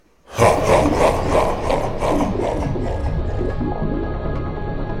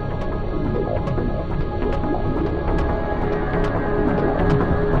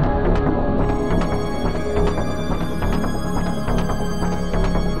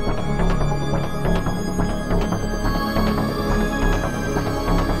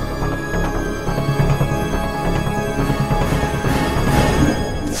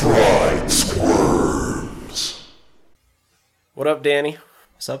What up, Danny?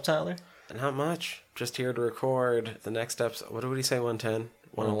 What's up, Tyler? Not much. Just here to record the next episode. What did we say, 110?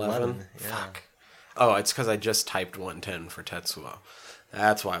 111? Yeah. Fuck. Oh, it's because I just typed 110 for Tetsuo.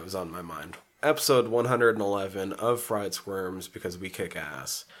 That's why it was on my mind. Episode 111 of Fried Squirms, because we kick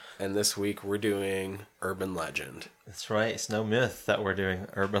ass. And this week we're doing Urban Legend. That's right. It's no myth that we're doing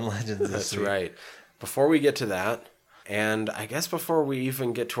Urban Legends this That's week. right. Before we get to that, and I guess before we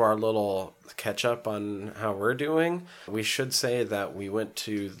even get to our little catch up on how we're doing, we should say that we went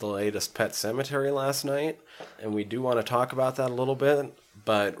to the latest Pet Cemetery last night, and we do want to talk about that a little bit,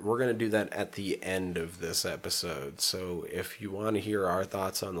 but we're going to do that at the end of this episode. So if you want to hear our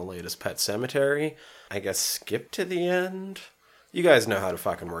thoughts on the latest Pet Cemetery, I guess skip to the end. You guys know how to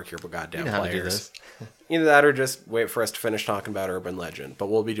fucking work your goddamn You know how to do players. this. Either that or just wait for us to finish talking about Urban Legend, but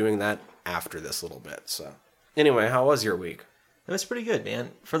we'll be doing that after this little bit, so... Anyway, how was your week? It was pretty good,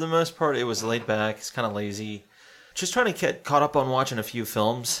 man. For the most part, it was laid back. It's kind of lazy. Just trying to get caught up on watching a few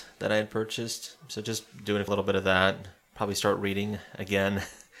films that I had purchased. So just doing a little bit of that. Probably start reading again.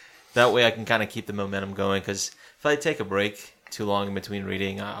 That way I can kind of keep the momentum going. Because if I take a break too long in between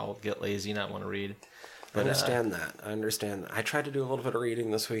reading, I'll get lazy and not want to read. I understand that. I tried to do a little bit of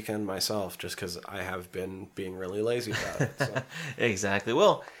reading this weekend myself just because I have been being really lazy about it. So. Exactly.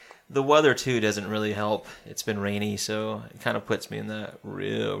 Well... The weather, too, doesn't really help. It's been rainy, so it kind of puts me in that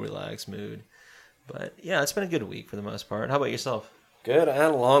real relaxed mood. But, yeah, it's been a good week for the most part. How about yourself? Good. I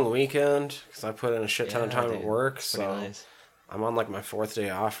had a long weekend because I put in a shit ton of time at work. Pretty So nice. I'm on, like, my 4th day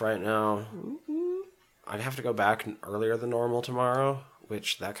off right now. I'd have to go back earlier than normal tomorrow,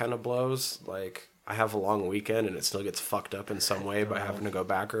 which that kind of blows. Like, I have a long weekend and it still gets fucked up in some way by having to go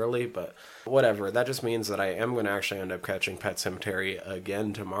back early, but whatever. That just means that I am going to actually end up catching Pet Cemetery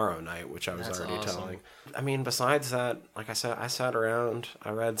again tomorrow night, which I was That's already awesome. telling. I mean, besides that, like I said, I sat around, I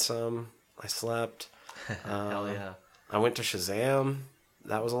read some, I slept. Hell yeah. I went to Shazam.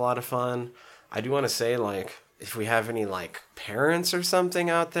 That was a lot of fun. I do want to say, like, if we have any, like, parents or something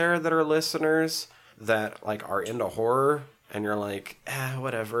out there that are listeners that, like, are into horror, and you're like,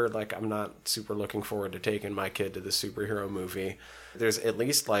 whatever, like, I'm not super looking forward to taking my kid to the superhero movie. There's at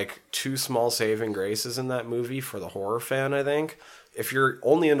least, like, 2 small saving graces in that movie for the horror fan, I think. If you're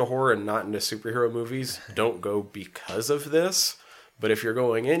only into horror and not into superhero movies, don't go because of this. But if you're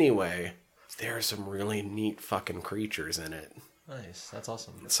going anyway, there are some really neat fucking creatures in it. Nice. That's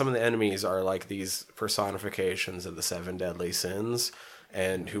awesome. Some of the enemies are, like, these personifications of the 7 deadly sins.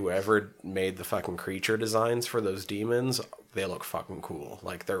 And whoever made the fucking creature designs for those demons, they look fucking cool.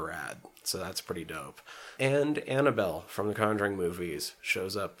 Like, they're rad. So that's pretty dope. And Annabelle from the Conjuring movies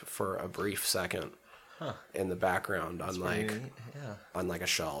shows up for a brief second in the background on like a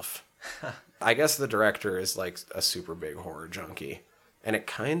shelf. I guess the director is like a super big horror junkie. And it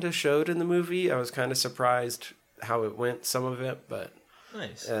kind of showed in the movie. I was kind of surprised how it went, some of it, but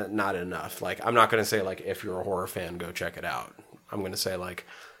Nice. not enough. Like, I'm not going to say, like, if you're a horror fan, go check it out. I'm going to say, like,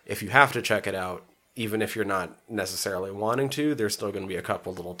 if you have to check it out, even if you're not necessarily wanting to, there's still going to be a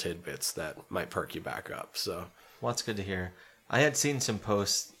couple little tidbits that might perk you back up. So, Well, that's good to hear. I had seen some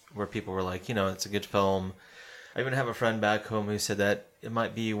posts where people were like, it's a good film. I even have a friend back home who said that it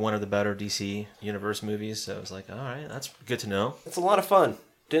might be one of the better DC Universe movies. So I was like, all right, that's good to know. it's a lot of fun.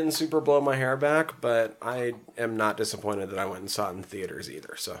 Didn't super blow my hair back, but I am not disappointed that I went and saw it in theaters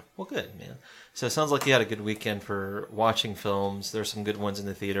either. So, Well, good, man. So it sounds like you had a good weekend for watching films. There's some good ones in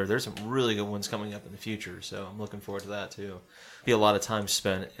the theater. There's some really good ones coming up in the future. So I'm looking forward to that, too. Be a lot of time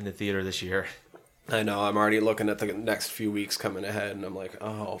spent in the theater this year. I know, I'm already looking at the next few weeks coming ahead, and I'm like,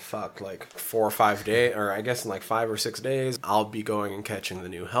 oh, fuck, like 4 or 5 days, or I guess in like 5 or 6 days, I'll be going and catching the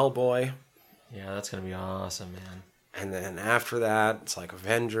new Hellboy. Yeah, that's going to be awesome, man. And then after that, it's like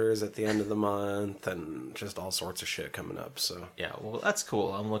Avengers at the end of the month, and just all sorts of shit coming up, so. Yeah, well, that's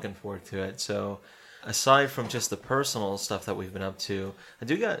cool. I'm looking forward to it. So, aside from just the personal stuff that we've been up to, I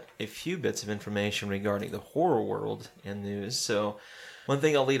do got a few bits of information regarding the horror world and news. So, one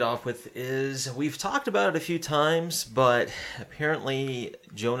thing I'll lead off with is we've talked about it a few times, but apparently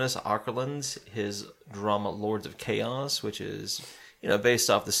Jonas Åkerlund's his drama Lords of Chaos, which is, based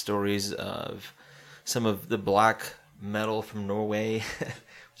off the stories of some of the black metal from Norway,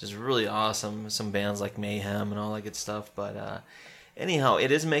 which is really awesome. Some bands like Mayhem and all that good stuff. But anyhow,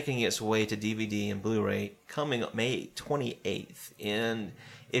 it is making its way to DVD and Blu-ray coming May 28th. And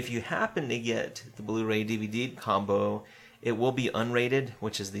if you happen to get the Blu-ray DVD combo, it will be unrated,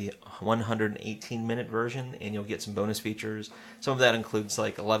 which is the 118-minute version, and you'll get some bonus features. Some of that includes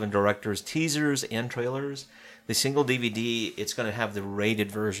like 11 directors' teasers and trailers. The single DVD, it's going to have the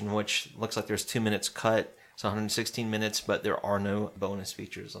rated version, which looks like there's 2 minutes cut. It's 116 minutes, but there are no bonus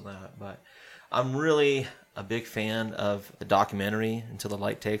features on that. But I'm really a big fan of the documentary Until the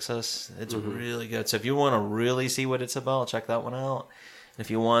Light Takes Us. It's really good. So if you want to really see what it's about, check that one out. If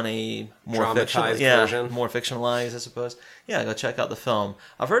you want a more version, more fictionalized, I suppose, go check out the film.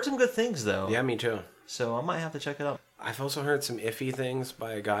 I've heard some good things though. Yeah, me too. So I might have to check it out. I've also heard some iffy things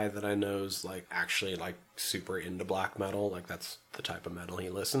by a guy that I know's like actually like super into black metal. Like that's the type of metal he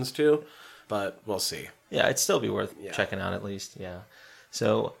listens to. But we'll see. Yeah, it'd still be worth checking out at least. Yeah.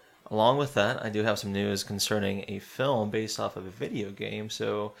 So along with that, I do have some news concerning a film based off of a video game.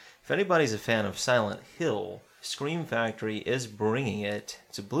 So if anybody's a fan of Silent Hill, Scream Factory is bringing it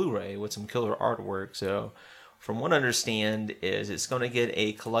to Blu-ray with some killer artwork. So from what I understand is it's going to get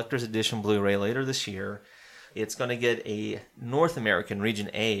a collector's edition Blu-ray later this year. It's going to get a North American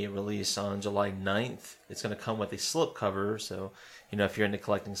Region A release on July 9th. It's going to come with a slipcover. So, if you're into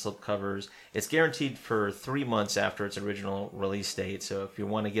collecting slipcovers, it's guaranteed for 3 months after its original release date. So if you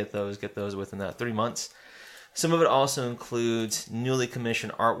want to get those within that 3 months. Some of it also includes newly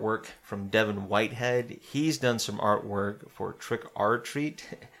commissioned artwork from Devin Whitehead. He's done some artwork for Trick or Treat,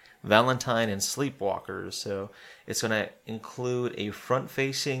 Valentine, and Sleepwalkers. So it's going to include a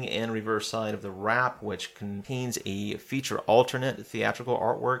front-facing and reverse side of the wrap, which contains a feature alternate theatrical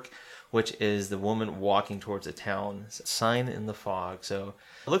artwork, which is the woman walking towards a town. Sign in the Fog. So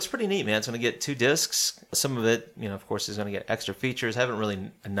it looks pretty neat, man. It's going to get 2 discs. Some of it, of course, is going to get extra features. Haven't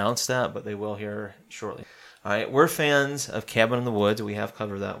really announced that, but they will here shortly. All right, we're fans of Cabin in the Woods. We have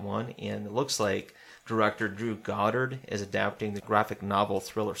covered that one, and it looks like director Drew Goddard is adapting the graphic novel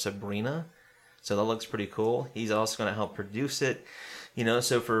thriller Sabrina. So that looks pretty cool. He's also going to help produce it.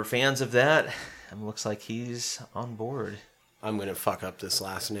 So for fans of that, it looks like he's on board. I'm going to fuck up this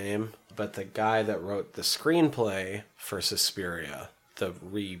last name, but the guy that wrote the screenplay for Suspiria, the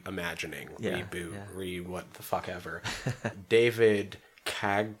reimagining, reboot, what the fuck ever, David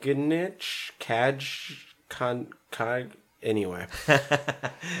Kaganich? Anyway.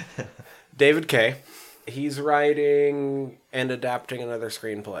 David K. He's writing and adapting another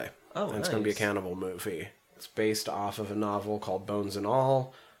screenplay. Oh, and it's going to be a cannibal movie. It's based off of a novel called Bones and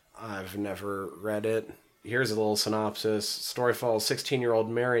All. I've never read it. Here's a little synopsis. Story follows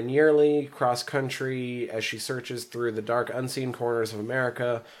 16-year-old Marion Yearly cross-country as she searches through the dark, unseen corners of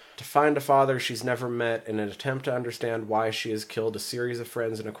America to find a father she's never met in an attempt to understand why she has killed a series of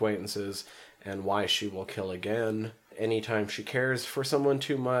friends and acquaintances and why she will kill again. Anytime she cares for someone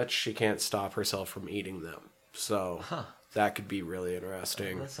too much, she can't stop herself from eating them. So that could be really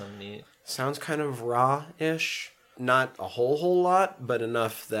interesting. That's so neat. Sounds kind of raw-ish. Not a whole lot, but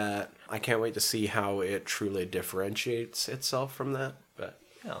enough that I can't wait to see how it truly differentiates itself from that. But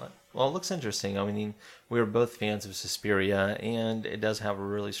yeah, well, it looks interesting. I mean, we were both fans of Suspiria, and it does have a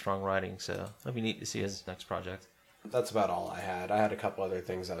really strong writing, so it'll be neat to see his next project. That's about all I had. I had a couple other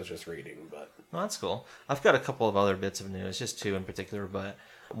things I was just reading, but... Well, that's cool. I've got a couple of other bits of news, just 2 in particular, but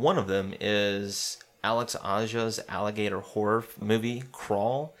one of them is Alex Aja's alligator horror movie,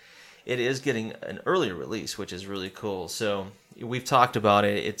 Crawl. It is getting an early release, which is really cool. So we've talked about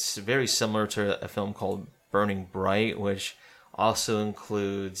it. It's very similar to a film called Burning Bright, which also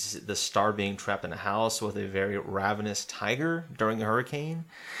includes the star being trapped in a house with a very ravenous tiger during a hurricane.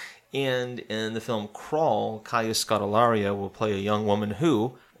 And in the film Crawl, Kaya Scodelario will play a young woman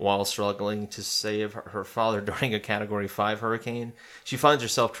who, while struggling to save her father during a Category 5 hurricane, she finds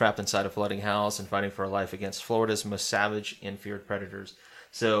herself trapped inside a flooding house and fighting for her life against Florida's most savage and feared predators.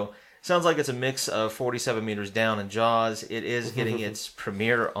 So sounds like it's a mix of 47 Meters Down and Jaws. It is getting its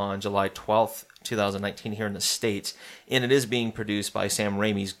premiere on July 12th, 2019 here in the States, and it is being produced by Sam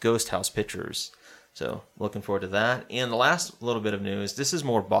Raimi's Ghost House Pictures. So looking forward to that. And the last little bit of news, this is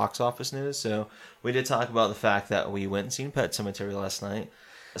more box office news. So we did talk about the fact that we went and seen Pet Sematary last night.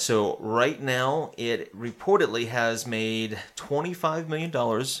 So right now, it reportedly has made $25 million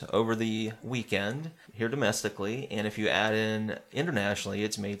over the weekend here domestically. And if you add in internationally,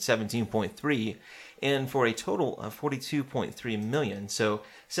 it's made 17.3 and for a total of $42.3 million. So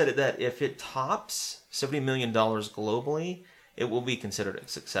said that if it tops $70 million globally, it will be considered a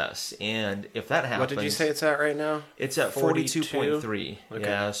success. And if that happens... What did you say it's at right now? It's at 42.3. Okay.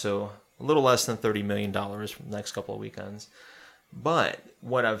 Yeah, so a little less than $30 million from the next couple of weekends. But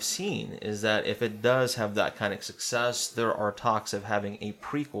what I've seen is that if it does have that kind of success, there are talks of having a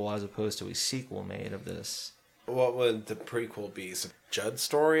prequel as opposed to a sequel made of this. What would the prequel be? Judd's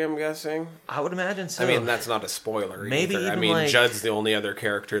story, I'm guessing? I would imagine so. I mean, that's not a spoiler Maybe either. even I mean, like, Judd's the only other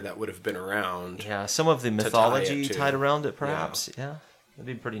character that would have been around. Yeah, some of the mythology to tied around it, perhaps. Yeah, that'd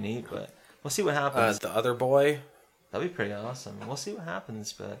be pretty neat, but we'll see what happens. The other boy? That'd be pretty awesome. We'll see what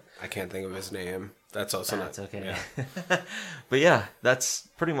happens, but... I can't think of his name. That's also That's not okay. Yeah. But yeah, that's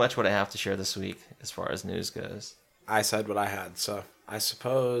pretty much what I have to share this week as far as news goes. I said what I had, so I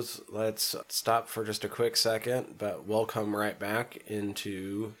suppose let's stop for just a quick second, but we'll come right back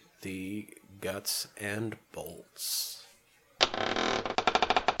into the guts and bolts.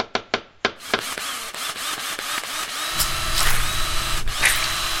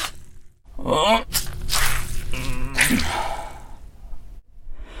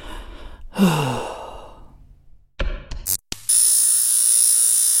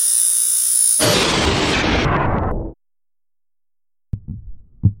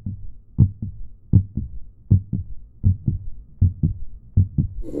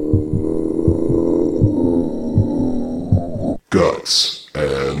 Guts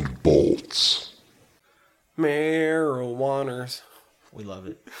and bolts. Marijuaners. We love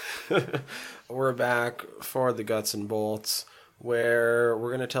it. We're back for the guts and bolts, where we're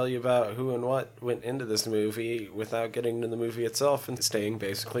going to tell you about who and what went into this movie without getting into the movie itself and staying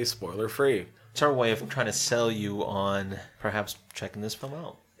basically spoiler free. It's our way of trying to sell you on perhaps checking this film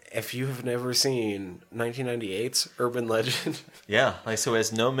out. If you have never seen 1998's Urban Legend, Yeah, like so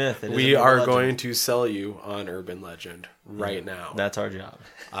it's no myth. It is we a are legend. going to sell you on Urban Legend right now. That's our job.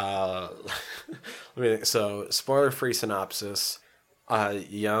 So, spoiler-free synopsis. A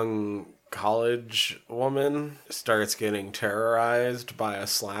young college woman starts getting terrorized by a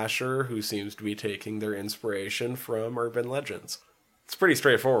slasher who seems to be taking their inspiration from urban legends. It's pretty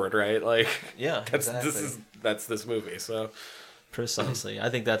straightforward, right? Like, Yeah, that's this movie. So, Precisely. I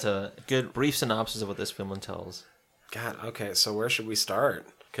think that's a good brief synopsis of what this film entails. God, okay, so where should we start?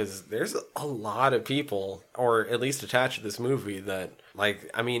 Because there's a lot of people, or at least attached to this movie, that,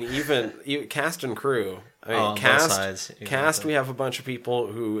 like, I mean, even cast and crew. I mean, on both cast, sides, cast, exactly. we have a bunch of people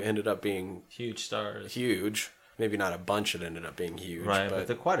who ended up being Huge stars. huge. Maybe not a bunch that ended up being huge, Right, but but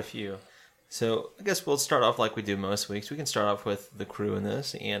there are quite a few. So I guess we'll start off like we do most weeks. We can start off with the crew in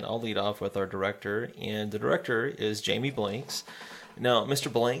this, and I'll lead off with our director. And the director is Jamie Blanks. Now,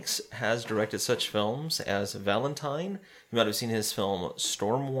 Mr. Blanks has directed such films as Valentine. You might have seen his film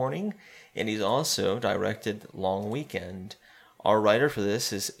Storm Warning, and he's also directed Long Weekend. Our writer for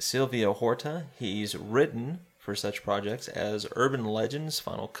this is Silvio Horta. He's written for such projects as Urban Legends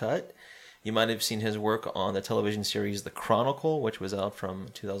Final Cut. You might have seen his work on the television series The Chronicle, which was out from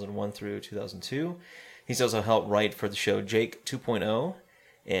 2001 through 2002. He's also helped write for the show Jake 2.0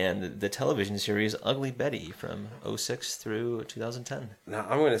 and the television series Ugly Betty from 06 through 2010. now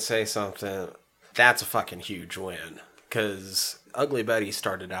I'm going to say something. That's a fucking huge win. Because Ugly Betty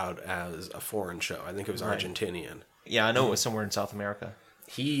started out as a foreign show. I think it was Right. Argentinian. Yeah, I know it was somewhere in South America.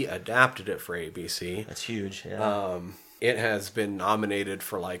 He adapted it for ABC. That's huge. Yeah. It has been nominated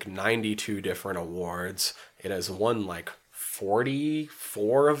for like 92 different awards. It has won like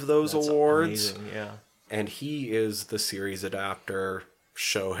 44 of those That's awards. amazing, yeah. And he is the series adapter,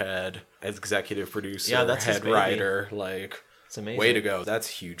 showhead, executive producer, Yeah, that's his head baby. writer. Like, It's amazing. way to go. That's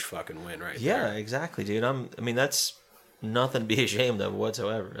a huge fucking win right Yeah, there. exactly, dude. I mean, that's nothing to be ashamed of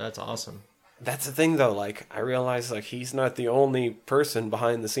whatsoever. That's awesome. That's the thing, though. Like, I realize, like, he's not the only person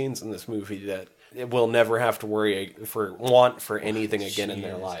behind the scenes in this movie that will never have to worry for anything again in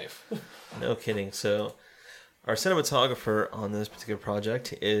their Jeez. life. No kidding. So, our cinematographer on this particular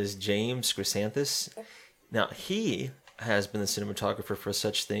project is James Chrysanthus. Now, he has been the cinematographer for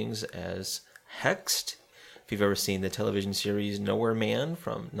such things as Hexed. If you've ever seen the television series Nowhere Man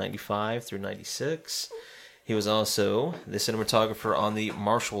from 95 through 96. He was also the cinematographer on the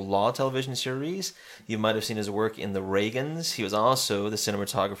Martial Law television series. You might have seen his work in The Reagans. He was also the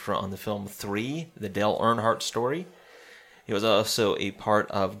cinematographer on the film 3, the Dale Earnhardt story. He was also a part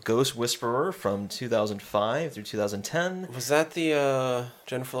of Ghost Whisperer from 2005 through 2010. Was that the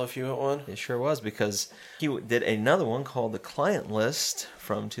Jennifer Love Hewitt one? It sure was, because he did another one called The Client List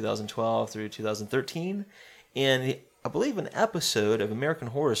from 2012 through 2013. And I believe an episode of American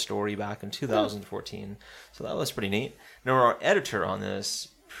Horror Story back in 2014. So that was pretty neat. Now, our editor on this,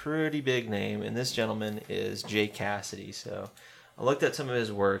 pretty big name, and this gentleman is Jay Cassidy. So I looked at some of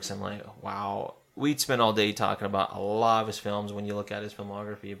his works, and I'm like, wow. We'd spend all day talking about a lot of his films when you look at his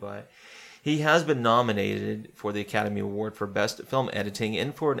filmography, but he has been nominated for the Academy Award for Best Film Editing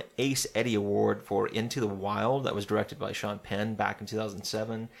and for an Ace Eddie Award for Into the Wild that was directed by Sean Penn back in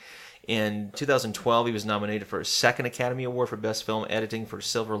 2007. In 2012, he was nominated for a second Academy Award for Best Film Editing for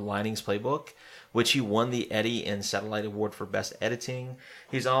Silver Linings Playbook, which he won the Eddie and Satellite Award for Best Editing.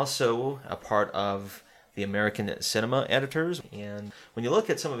 He's also a part of the American Cinema Editors, and when you look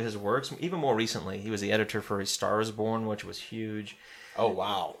at some of his works, even more recently, he was the editor for A Star Is Born, which was huge. Oh,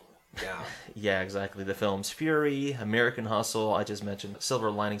 wow. Yeah. Yeah, exactly. The films Fury, American Hustle, I just mentioned,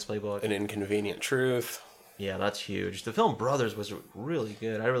 Silver Linings Playbook. An Inconvenient Truth. Yeah, that's huge. The film Brothers was really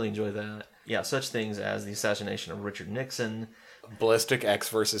good. I really enjoyed that. Yeah, such things as the assassination of Richard Nixon. Ballistic X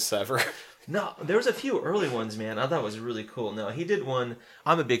versus Sever. No, there was a few early ones, man. I thought was really cool. No, he did one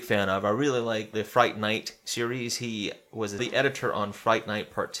I'm a big fan of. I really like the Fright Night series. He was the editor on Fright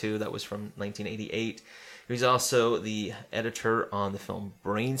Night Part 2. That was from 1988. He was also the editor on the film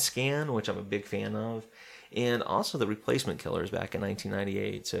Brain Scan, which I'm a big fan of. And also The Replacement Killers back in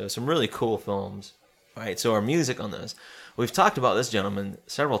 1998. So some really cool films. All right, so our music on this. We've talked about this gentleman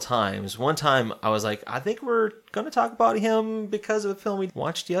several times. One time I was like, I think we're going to talk about him because of a film we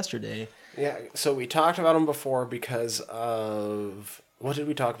watched yesterday. Yeah, so we talked about him before because of... What did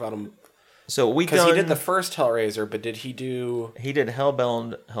we talk about him? So Because he did the first Hellraiser, but did he do... He did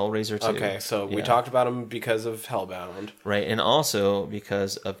Hellbound, Hellraiser 2. Okay, so we talked about him because of Hellbound. Right, and also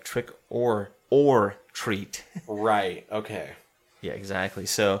because of Trick or Treat. Right, okay. Yeah, exactly.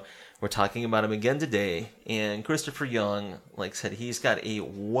 So we're talking about him again today, and Christopher Young, like I said, he's got a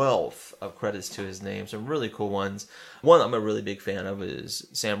wealth of credits to his name, some really cool ones. One I'm a really big fan of is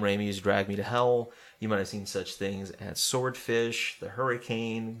Sam Raimi's Drag Me to Hell. You might have seen such things as Swordfish, The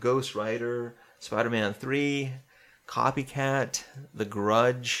Hurricane, Ghost Rider, Spider-Man 3, Copycat, The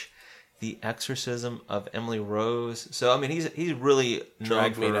Grudge, The Exorcism of Emily Rose. So, I mean, he's really known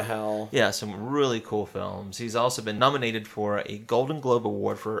Drag for... Me to Hell. Yeah, some really cool films. He's also been nominated for a Golden Globe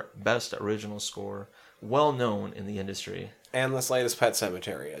Award for Best Original Score. Well known in the industry. And this latest Pet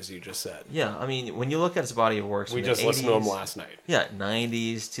Cemetery, as you just said. Yeah, I mean, when you look at his body of works... We from just the listened to him 80s, last night. Yeah,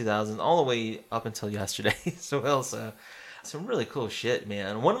 90s, 2000s, all the way up until yesterday. So some really cool shit,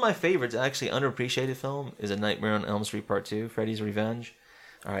 man. One of my favorites, actually underappreciated film, is A Nightmare on Elm Street Part 2, Freddy's Revenge.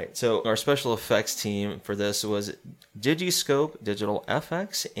 All right, so our special effects team for this was Digiscope Digital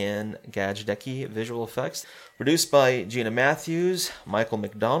FX and Gajdecki Visual Effects. Produced by Gina Matthews, Michael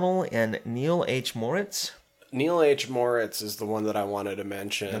McDonnell, and Neil H. Moritz. Neil H. Moritz is the one that I wanted to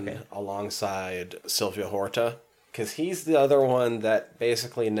mention alongside Sylvia Horta. Because he's the other one that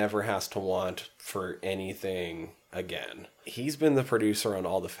basically never has to want for anything again. He's been the producer on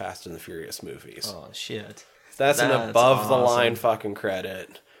all the Fast and the Furious movies. Oh, shit. That's an That's above-the-line awesome. fucking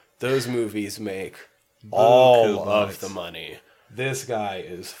credit. Those movies make Buku all bucks. of the money. This guy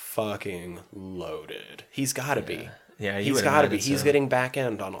is fucking loaded. He's got to be. Yeah, you he's would got to be. imagine He's so. getting back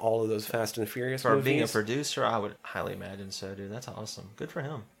end on all of those Fast and Furious For movies. being a producer, I would highly imagine so, dude. That's awesome. Good for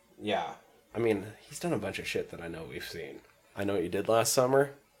him. Yeah. I mean, he's done a bunch of shit that I know we've seen. I Know What You Did Last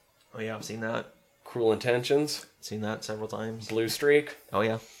Summer, Oh, yeah, I've seen that. Cruel Intentions, Seen that several times. Blue Streak, Oh,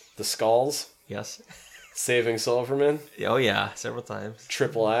 yeah. The Skulls, Yes. Saving Silverman, Oh, yeah, several times.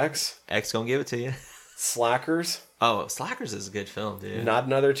 Triple X, X gonna give it to you. Slackers, Oh, Slackers is a good film, dude. Not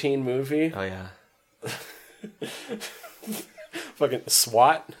Another Teen Movie, Oh, yeah. fucking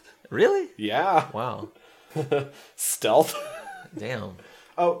SWAT, Really? yeah, Wow. Stealth. Damn.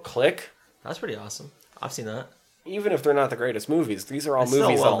 Oh, Click. That's pretty awesome. I've seen that. Even if they're not the greatest movies, these are all It's still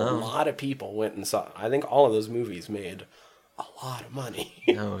movies that well a known. lot of people went and saw. I think all of those movies made a lot of money.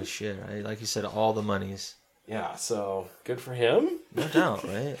 Oh, shit. Right? Like you said, all the monies. Yeah, so good for him. No doubt,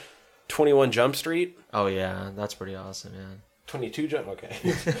 right? 21 Jump Street. Oh, yeah. That's pretty awesome, man. 22 Jump. Okay.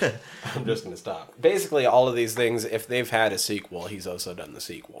 I'm just going to stop. Basically, all of these things, if they've had a sequel, he's also done the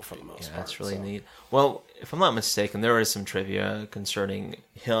sequel for the most Yeah, part. that's really so. neat. Well, if I'm not mistaken, there is some trivia concerning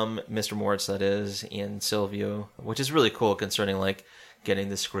him, Mr. Moritz, that is, and Silvio, which is really cool concerning, like, getting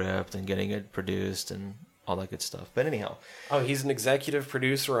the script and getting it produced and all that good stuff. But anyhow, Oh, he's an executive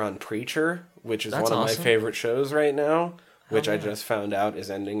producer on Preacher, which is That's one of awesome. my favorite shows right now, which I yeah. just found out is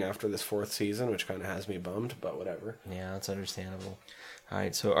ending after this 4th season, which kind of has me bummed, but whatever. yeah, that's understandable. All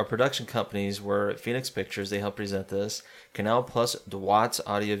right, so our production companies were Phoenix Pictures. They helped present this. Canal Plus DeWatts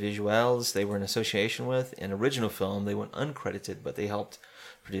Audiovisuels, they were in association with. In original film, they went uncredited, but they helped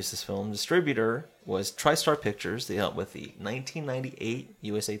produce this film. Distributor was TriStar Pictures. They helped with the 1998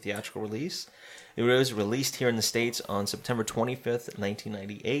 USA theatrical release. It was released here in the States on September 25th,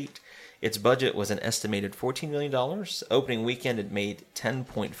 1998. Its budget was an estimated $14 million. Opening weekend, it made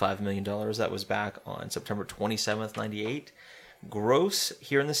 $10.5 million. That was back on September 27th, 98. Gross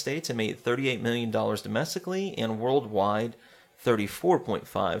here in the States, it made $38 million domestically, and worldwide,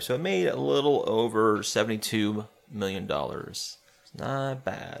 $34.5. So it made a little over $72 million. Not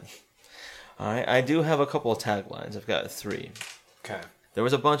bad. All right, I do have a couple of taglines. I've got 3. Okay. There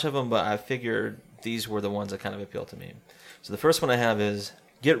was a bunch of them, but I figured these were the ones that kind of appealed to me. So the first one I have is,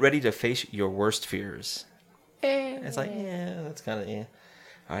 get ready to face your worst fears. It's like, yeah, that's kind of, yeah.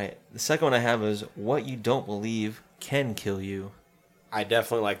 All right, the second one I have is, what you don't believe can kill you. I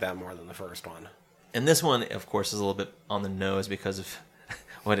definitely like that more than the first one. And this one, of course, is a little bit on the nose because of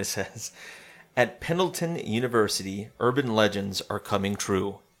what it says. At Pendleton University, urban legends are coming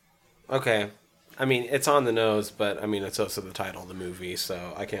true. Okay. I mean, it's on the nose, but I mean, it's also the title of the movie,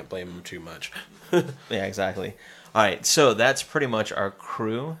 so I can't blame him too much. Yeah, exactly. All right, so that's pretty much our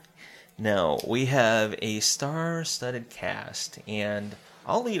crew. Now, we have a star-studded cast, and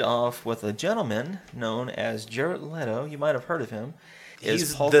I'll lead off with a gentleman known as Jared Leto. You might have heard of him.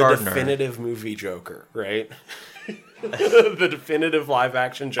 He's Paul the Gardner. definitive movie Joker, right? The definitive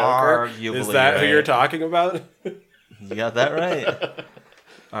live-action Joker. Arguably, is that who right. you're talking about? You got that right.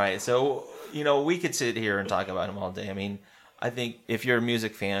 All right, so, we could sit here and talk about him all day. I mean, I think if you're a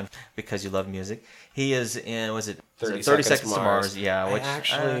music fan, because you love music, he is in, 30 Seconds to Mars? Yeah,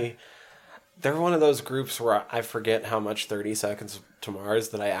 which... They're one of those groups where I forget how much 30 Seconds to Mars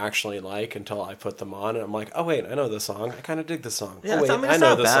that I actually like until I put them on, and I'm like, oh wait, I know this song. I kind of dig this song. Yeah, oh wait, I I know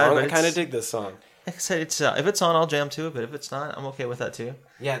not this bad, song. but I kind of dig this song. Like I said, it's if it's on, I'll jam to it. But if it's not, I'm okay with that too.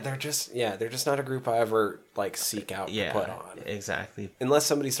 Yeah, they're just not a group I ever like seek out to put on. Exactly. Unless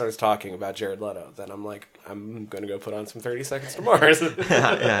somebody starts talking about Jared Leto, then I'm like, I'm gonna go put on some 30 Seconds to Mars.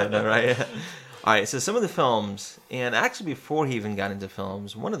 yeah, no, right. All right, so some of the films, and actually before he even got into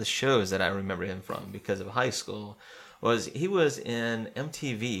films, one of the shows that I remember him from because of high school was he was in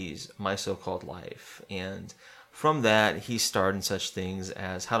MTV's My So-Called Life, and from that he starred in such things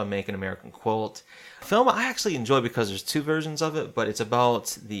as How to Make an American Quilt. A film I actually enjoy because there's two versions of it, but it's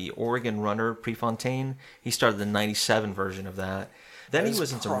about the Oregon runner Prefontaine. He starred in the '97 version of that. Then he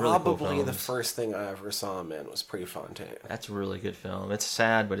was in some really cool films. Probably the first thing I ever saw him in was Prefontaine. That's a really good film. It's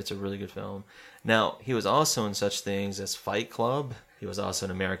sad, but it's a really good film. Now, he was also in such things as Fight Club. He was also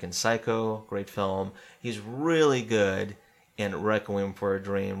in American Psycho, great film. He's really good in Requiem for a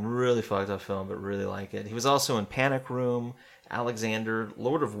Dream, really fucked up film, but really like it. He was also in Panic Room, Alexander,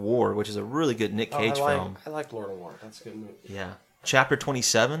 Lord of War, which is a really good Nick Cage film. I like Lord of War. That's a good movie. Yeah. Chapter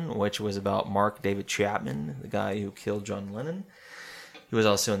 27, which was about Mark David Chapman, the guy who killed John Lennon. He was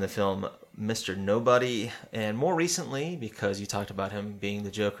also in the film Mr. Nobody, and more recently, because you talked about him being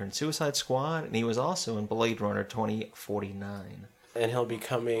the Joker in Suicide Squad, and he was also in Blade Runner 2049. And he'll be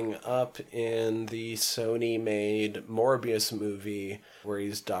coming up in the Sony-made Morbius movie, where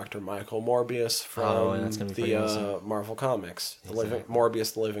he's Dr. Michael Morbius from the Marvel Comics,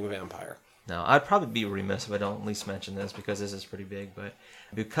 Morbius the Living Vampire. Now, I'd probably be remiss if I don't at least mention this, because this is pretty big, but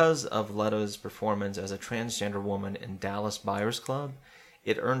because of Leto's performance as a transgender woman in Dallas Buyers Club,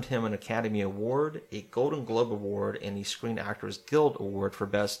 it earned him an Academy Award, a Golden Globe Award, and the Screen Actors Guild Award for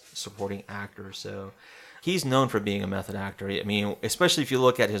Best Supporting Actor. So he's known for being a method actor. I mean, especially if you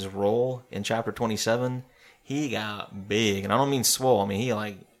look at his role in Chapter 27, he got big. And I don't mean swole. I mean, he,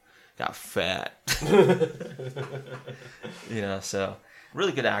 got fat. So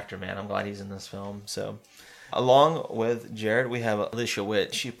really good actor, man. I'm glad he's in this film. So along with Jared, we have Alicia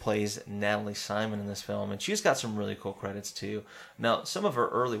Witt. She plays Natalie Simon in this film, and she's got some really cool credits too. Now, some of her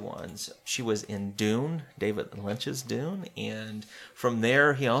early ones, she was in Dune, David Lynch's Dune, and from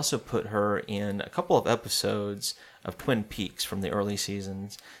there he also put her in a couple of episodes of Twin Peaks from the early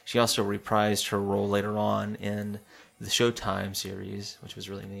seasons. She also reprised her role later on in the Showtime series, which was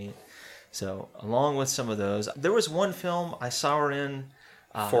really neat. So, along with some of those, there was one film I saw her in.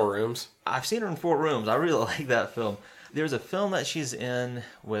 4 Rooms. I've seen her in 4 Rooms. I really like that film. There's a film that she's in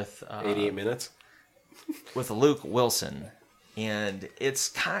with 88 Minutes with Luke Wilson, and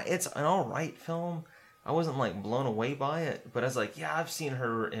it's an all right film. I wasn't blown away by it, but I was like, yeah, I've seen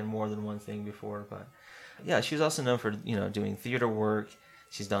her in more than one thing before. But yeah, she's also known for doing theater work.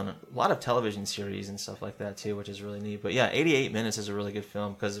 She's done a lot of television series and stuff like that too, which is really neat. But yeah, 88 Minutes is a really good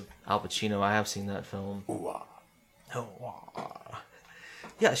film because of Al Pacino. I have seen that film.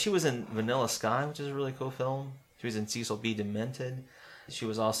 Yeah, she was in Vanilla Sky, which is a really cool film. She was in Cecil B. Demented. She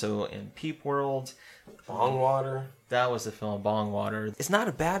was also in Peep World. Bong Water. That was the film, Bong Water. It's not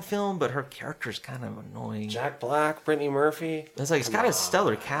a bad film, but her character's kind of annoying. Jack Black, Brittany Murphy. It's got a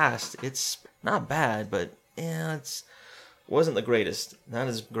stellar cast. It's not bad, but yeah, wasn't the greatest. Not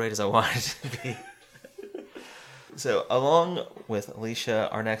as great as I wanted it to be. So, along with Alicia,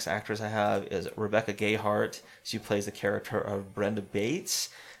 our next actress I have is Rebecca Gayheart. She plays the character of Brenda Bates.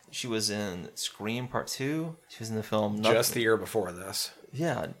 She was in Scream Part 2. She was in the film... Just the year before this.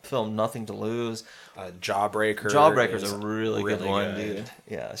 Yeah, film Nothing to Lose. Jawbreaker. Jawbreaker's a really good one, dude.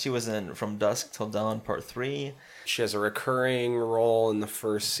 Yeah, she was in From Dusk Till Dawn Part 3. She has a recurring role in the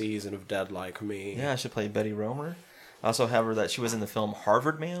first season of Dead Like Me. Yeah, she played Betty Romer. I also have her that she was in the film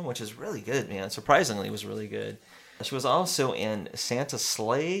Harvard Man, which is really good, man. Surprisingly, it was really good. She was also in Santa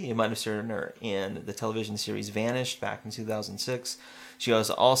Slay. You might have seen her in the television series Vanished back in 2006. She was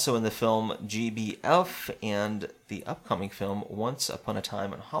also in the film GBF and the upcoming film Once Upon a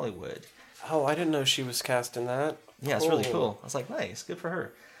Time in Hollywood. Oh, I didn't know she was cast in that. Yeah, it's really cool. I was like, nice, good for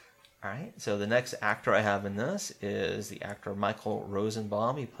her. All right, so the next actor I have in this is the actor Michael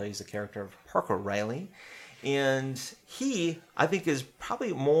Rosenbaum. He plays the character of Parker Riley. And he, I think, is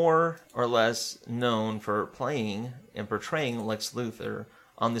probably more or less known for playing and portraying Lex Luthor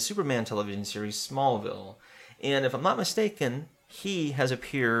on the Superman television series Smallville. And if I'm not mistaken, he has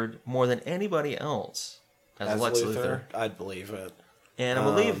appeared more than anybody else as Lex Luthor. I'd believe it. And I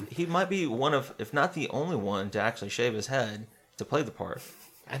believe he might be one of, if not the only one, to actually shave his head to play the part.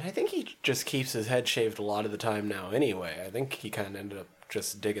 And I think he just keeps his head shaved a lot of the time now anyway. I think he kind of ended up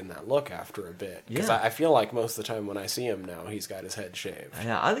just digging that look after a bit. Because Yeah. I feel like most of the time when I see him now, he's got his head shaved.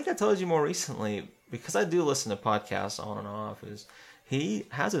 Yeah, I think I told you more recently, because I do listen to podcasts on and off, is he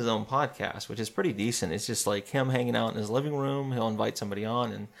has his own podcast, which is pretty decent. It's just like him hanging out in his living room. He'll invite somebody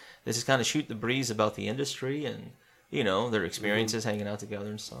on, and they just kind of shoot the breeze about the industry and, you know, their experiences hanging out together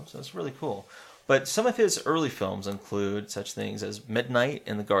and stuff. So it's really cool. But some of his early films include such things as Midnight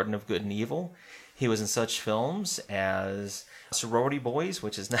in the Garden of Good and Evil. He was in such films as Sorority Boys,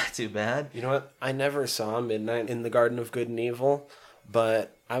 which is not too bad. You know what? I never saw Midnight in the Garden of Good and Evil,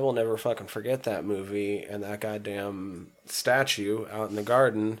 but I will never fucking forget that movie and that goddamn statue out in the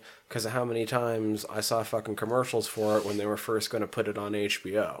garden because of how many times I saw fucking commercials for it when they were first going to put it on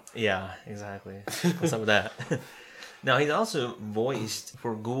HBO. Yeah, exactly. What's up with that? Now, he's also voiced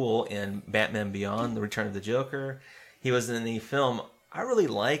for Ghoul in Batman Beyond, The Return of the Joker. He was in the film I really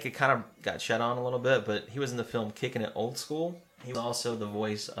like. It kind of got shed on a little bit, but he was in the film Kicking It Old School. He was also the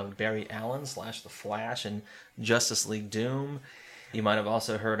voice of Barry Allen / The Flash in Justice League Doom. You might have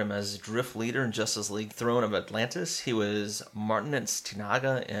also heard him as Drift Leader in Justice League Throne of Atlantis. He was Martin and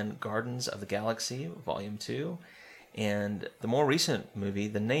Stinaga in Guardians of the Galaxy Volume 2. And the more recent movie,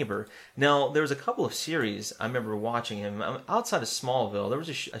 The Neighbor. Now, there was a couple of series I remember watching him. Outside of Smallville, there was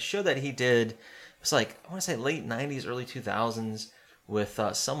a show that he did. It was like, I want to say late 90s, early 2000s with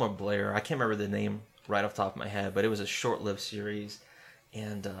Selma Blair. I can't remember the name right off the top of my head, but it was a short-lived series.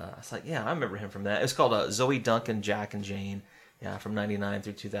 And I was like, yeah, I remember him from that. It was called Zoe Duncan, Jack and Jane. Yeah, from 99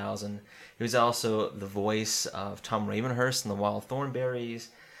 through 2000. He was also the voice of Tom Ravenhurst in The Wild Thornberrys.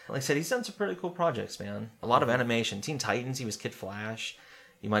 Like I said, he's done some pretty cool projects, man. A lot of animation. Teen Titans, he was Kid Flash.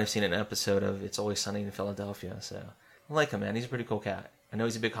 You might have seen an episode of It's Always Sunny in Philadelphia. So I like him, man. He's a pretty cool cat. I know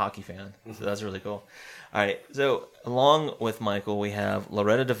he's a big hockey fan, so that's really cool. All right, so along with Michael, we have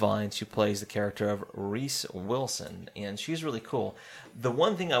Loretta Devine, who plays the character of Reese Wilson, and she's really cool. The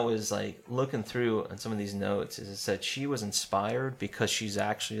one thing I was like looking through on some of these notes is it said she was inspired because she's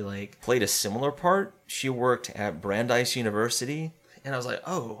actually like played a similar part. She worked at Brandeis University, and I was like,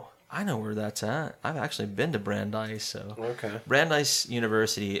 oh, I know where that's at. I've actually been to Brandeis. So Okay. Brandeis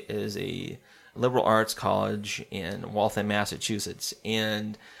University is a liberal arts college in Waltham, Massachusetts,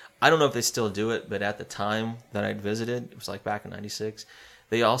 and I don't know if they still do it, but at the time that I'd visited, it was like back in '96,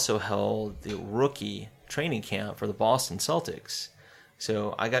 they also held the rookie training camp for the Boston Celtics.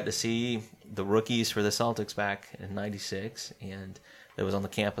 So I got to see the rookies for the Celtics back in '96, and it was on the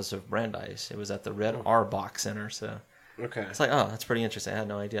campus of Brandeis. It was at the Red Auerbach Center, so Okay. it's like, oh, that's pretty interesting. I had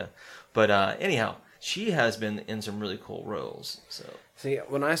no idea. But anyhow, she has been in some really cool roles. So See,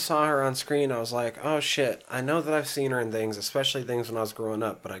 when I saw her on screen, I was like, oh shit, I know that I've seen her in things, especially things when I was growing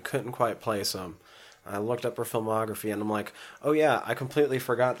up, but I couldn't quite place them. I looked up her filmography and I'm like, oh yeah, I completely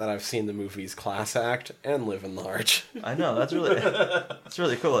forgot that I've seen the movies Class Act and Living Large. I know that's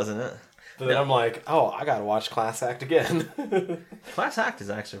really cool, isn't it? But then I'm like, oh, I gotta watch Class Act again. Class Act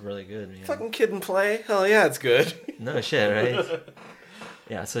is actually really good, man. Fucking Kid and Play? Hell yeah, it's good. No shit, right?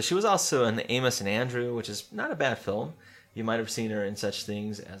 Yeah, so she was also in Amos and Andrew, which is not a bad film. You might have seen her in such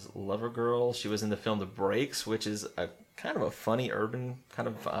things as Lover Girl. She was in the film The Breaks, which is a kind of a funny urban kind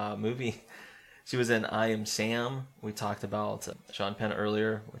of movie. She was in I Am Sam. We talked about Sean Penn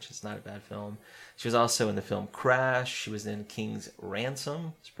earlier, which is not a bad film. She was also in the film Crash. She was in King's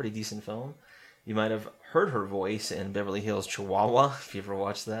Ransom. It's a pretty decent film. You might have heard her voice in Beverly Hills Chihuahua, if you ever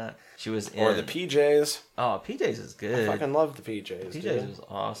watched that. She was in... Or the PJs. Oh, PJs is good. I fucking love the PJs, PJs dude. was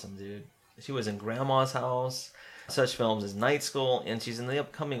awesome, dude. She was in Grandma's House, such films as Night School, and she's in the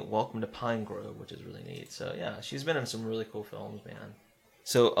upcoming Welcome to Pine Grove, which is really neat. So, yeah, she's been in some really cool films, man.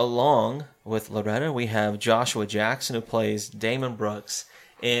 So, along with Loretta, we have Joshua Jackson, who plays Damon Brooks.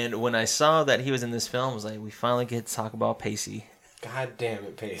 And when I saw that he was in this film, I was like, we finally get to talk about Pacey. God damn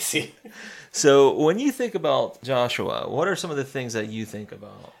it, Pacey. So, when you think about Joshua, what are some of the things that you think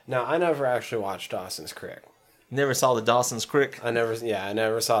about? Now, I never actually watched Dawson's Creek. Never saw the Dawson's Creek. I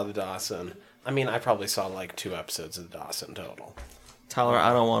never saw the Dawson. I mean, I probably saw like 2 episodes of the Dawson total. Tyler,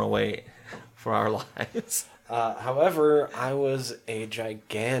 I don't want to wait for our lives. However, I was a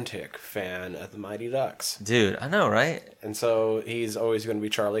gigantic fan of the Mighty Ducks. Dude, I know, right? And so he's always going to be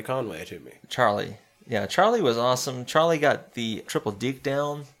Charlie Conway to me. Charlie. Yeah, Charlie was awesome. Charlie got the triple deke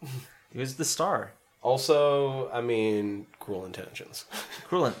down. He was the star. Also, I mean, Cruel Intentions.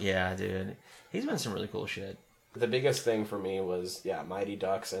 Yeah, dude. He's been some really cool shit. The biggest thing for me was, Mighty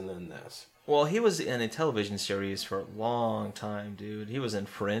Ducks and then this. Well, he was in a television series for a long time, dude. He was in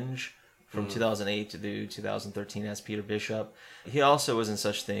Fringe from 2008 to 2013 as Peter Bishop. He also was in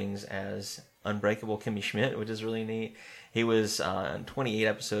such things as Unbreakable Kimmy Schmidt, which is really neat. He was on 28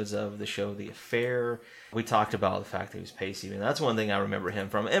 episodes of the show The Affair. We talked about the fact that he was Pacey, and that's one thing I remember him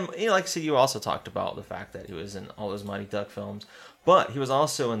from. And like I said, you also talked about the fact that he was in all those Mighty Duck films. But he was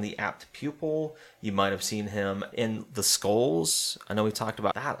also in The Apt Pupil. You might have seen him in The Skulls. I know we talked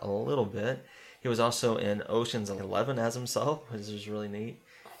about that a little bit. He was also in Ocean's 11 as himself, which is really neat.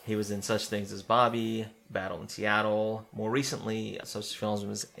 He was in such things as Bobby, Battle in Seattle. More recently, such films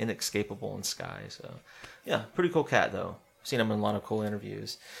as Inescapable in Sky. So, yeah, pretty cool cat, though. I've seen him in a lot of cool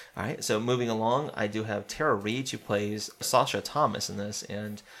interviews. All right, so moving along, I do have Tara Reid, who plays Sasha Thomas in this.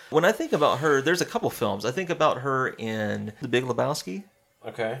 And when I think about her, there's a couple films. I think about her in The Big Lebowski.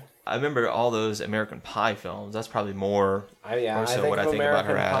 Okay. I remember all those American Pie films. That's probably more I think what I think American about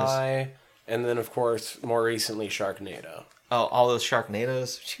her Pie, as. and then, of course, more recently, Sharknado. Oh, all those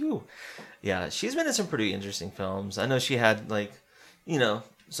Sharknadoes. Phew. Yeah, she's been in some pretty interesting films. I know she had,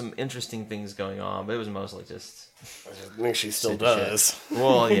 some interesting things going on, but it was mostly just... I think she still Shit. does.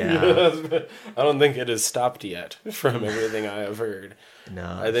 Well, yeah. I don't think it has stopped yet, from everything I have heard.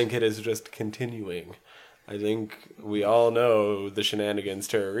 No. I think it is just continuing. I think we all know the shenanigans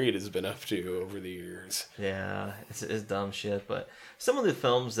Tara Reid has been up to over the years. Yeah, it's dumb shit, but some of the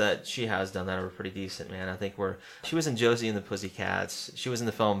films that she has done that are pretty decent, man. I think she was in Josie and the Pussycats. She was in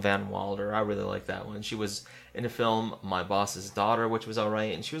the film Van Wilder. I really like that one. She was in the film My Boss's Daughter, which was all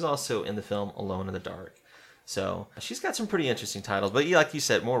right, and she was also in the film Alone in the Dark. So she's got some pretty interesting titles. But yeah, like you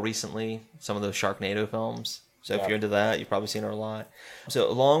said, more recently, some of those Sharknado films. So if you're into that, you've probably seen her a lot. So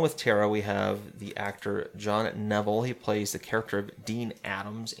along with Tara, we have the actor John Neville. He plays the character of Dean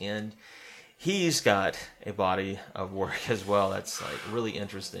Adams, and he's got a body of work as well that's like really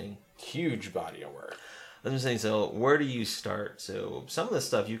interesting. Huge body of work. I'm saying, so where do you start? So some of the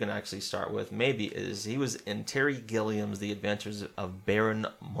stuff you can actually start with maybe is he was in Terry Gilliam's The Adventures of Baron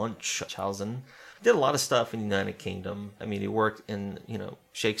Munchausen. Did a lot of stuff in the United Kingdom. I mean, he worked in,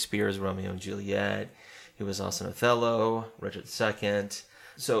 Shakespeare's Romeo and Juliet. He was also in Othello, Richard II.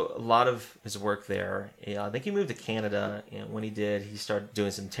 So a lot of his work there. I think he moved to Canada, and when he did, he started doing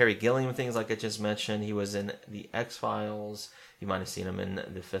some Terry Gilliam things like I just mentioned. He was in The X-Files. You might have seen him in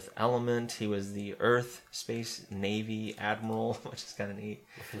The Fifth Element. He was the Earth, Space, Navy Admiral, which is kind of neat.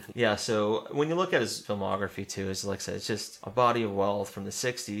 Yeah, so when you look at his filmography, too, it's like I said, it's just a body of wealth from the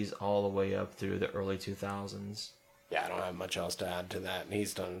 60s all the way up through the early 2000s. Yeah, I don't have much else to add to that.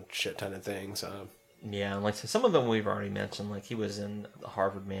 He's done a shit ton of things. Yeah, and like some of them we've already mentioned. Like he was in The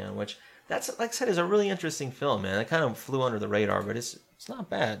Harvard Man, which that's like I said is a really interesting film, man. It kind of flew under the radar, but it's not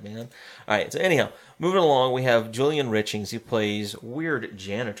bad, man. All right, so anyhow, moving along, we have Julian Richings. He plays weird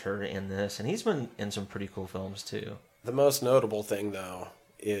janitor in this, and he's been in some pretty cool films too. The most notable thing, though,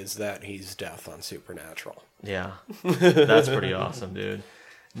 is that he's Death on Supernatural. Yeah, that's pretty awesome, dude.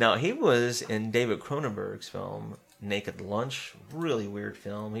 Now he was in David Cronenberg's film Naked Lunch, really weird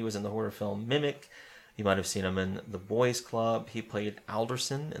film. He was in the horror film Mimic. You might have seen him in The Boys Club. He played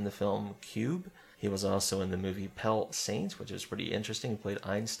Alderson in the film Cube. He was also in the movie Pale Saints, which is pretty interesting. He played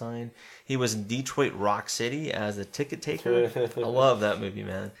Einstein. He was in Detroit Rock City as the ticket taker. I love that movie,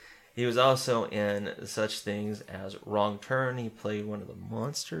 man. He was also in such things as Wrong Turn. He played one of the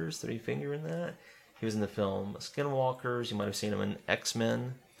monsters, Three Finger in that. He was in the film Skinwalkers. You might have seen him in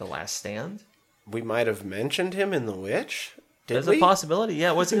X-Men, The Last Stand. We might have mentioned him in The Witch. There's a possibility.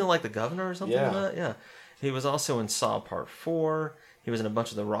 Yeah, wasn't he like the governor or something Yeah. like that? Yeah. He was also in Saw Part 4. He was in a bunch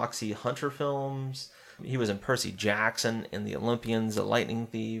of the Roxy Hunter films. He was in Percy Jackson in The Olympians, The Lightning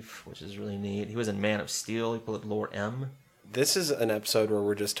Thief, which is really neat. He was in Man of Steel. He played Lord M. This is an episode where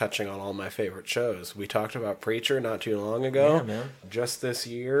we're just touching on all my favorite shows. We talked about Preacher not too long ago. Yeah, man. Just this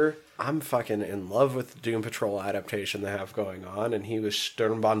year. I'm fucking in love with the Doom Patrol adaptation they have going on, and he was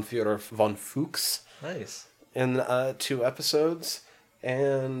Sturmbannführer von Fuchs Nice. in 2 episodes.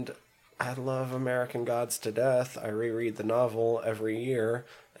 And I love American Gods to death. I reread the novel every year,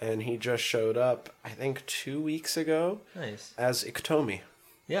 and he just showed up, I think 2 weeks ago, Nice. as Iktomi.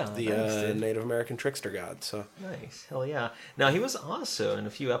 Yeah, the thanks, dude. Native American trickster god. So Nice. Hell yeah. Now, he was also in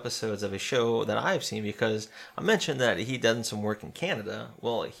a few episodes of a show that I've seen because I mentioned that he'd done some work in Canada.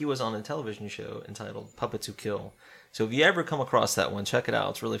 Well, he was on a television show entitled Puppets Who Kill. So if you ever come across that one, check it out.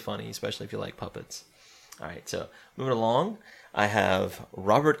 It's really funny, especially if you like puppets. All right, so moving along, I have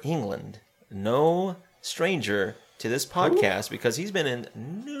Robert England, no stranger to this podcast because he's been in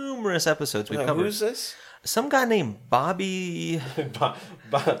numerous episodes we've covered. who's this? Some guy named Bobby...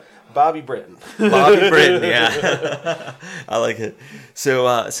 Bobby Britton. Bobby Britton, yeah. I like it.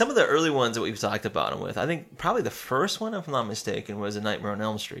 So some of the early ones that we've talked about him with, I think probably the first one, if I'm not mistaken, was A Nightmare on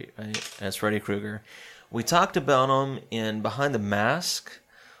Elm Street, right? As Freddy Krueger. We talked about him in Behind the Mask.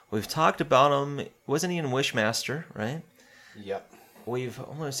 We've talked about him, wasn't he in Wishmaster, right? Yep.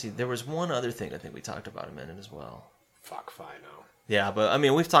 Let's see, there was one other thing I think we talked about him in as well. Fuck, if I know. Yeah, but I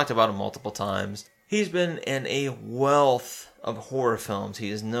mean, we've talked about him multiple times. He's been in a wealth of horror films. He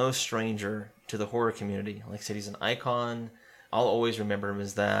is no stranger to the horror community. Like I said, he's an icon. I'll always remember him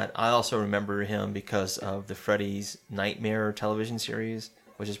as that. I also remember him because of the Freddy's Nightmare television series,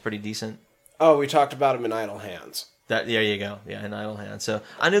 which is pretty decent. Oh, we talked about him in Idle Hands. There you go. Yeah, in Idle Hands. So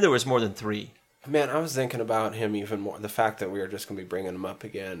I knew there was more than 3. Man, I was thinking about him even more. The fact that we were just going to be bringing him up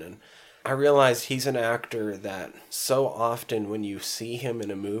again. And I realized he's an actor that so often when you see him in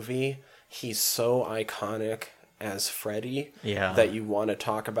a movie, he's so iconic as Freddy that you want to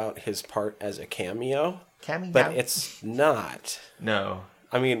talk about his part as a cameo. But it's not. No.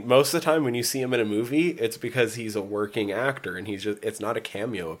 I mean, most of the time when you see him in a movie, it's because he's a working actor and it's not a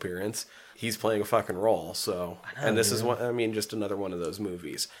cameo appearance. He's playing a fucking role. So, and this is just another one of those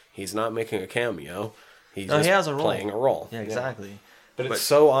movies. He's not making a cameo. He has a role. Playing a role. Yeah, exactly. Yeah. But it's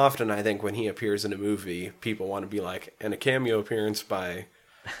so often, I think, when he appears in a movie, people want to be like, and a cameo appearance by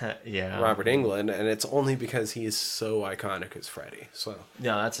Robert Englund, and it's only because he is so iconic as Freddy. So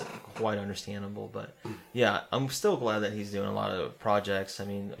yeah, that's quite understandable. But yeah, I'm still glad that he's doing a lot of projects. I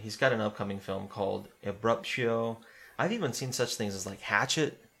mean, he's got an upcoming film called Abruptio. I've even seen such things as like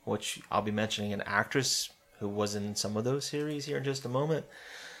Hatchet, which I'll be mentioning an actress who was in some of those series here in just a moment.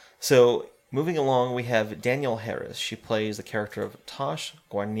 So moving along, we have Danielle Harris. She plays the character of Tosh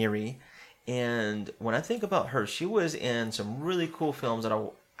Guarneri. And when I think about her, she was in some really cool films that I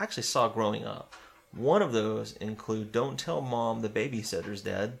actually saw growing up. One of those include Don't Tell Mom the Babysitter's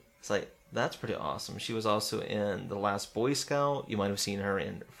Dead. It's like, that's pretty awesome. She was also in The Last Boy Scout. You might have seen her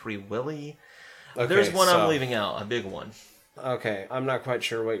in Free Willy. Okay, there's one I'm leaving out, a big one. Okay, I'm not quite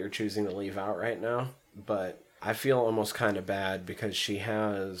sure what you're choosing to leave out right now, but I feel almost kind of bad because she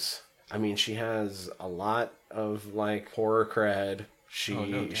has a lot of like horror cred.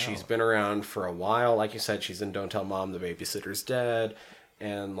 She's been around for a while. Like you said, she's in Don't Tell Mom the Babysitter's Dead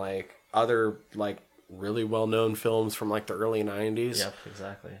and like other like really well-known films from like the early 90s. Yep,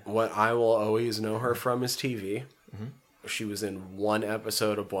 exactly. What I will always know her from is TV. Mm-hmm. She was in one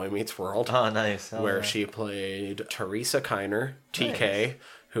episode of Boy Meets World. Oh, nice. Where she played Teresa Kiner, TK, nice.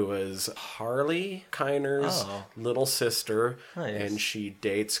 Who was Harley Kiner's little sister. Nice. And she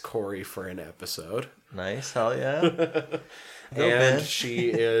dates Corey for an episode. Nice. Hell yeah. And she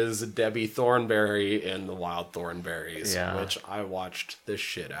is Debbie Thornberry in The Wild Thornberrys, which I watched the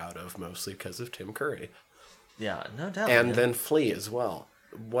shit out of mostly because of Tim Curry. Yeah, no doubt. And then Flea as well.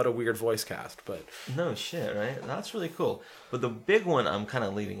 What a weird voice cast, but... No shit, right? That's really cool. But the big one I'm kind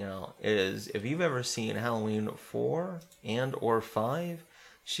of leaving out is, if you've ever seen Halloween 4 and or 5,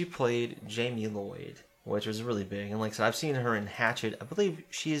 she played Jamie Lloyd, which was really big. And like I said, I've seen her in Hatchet. I believe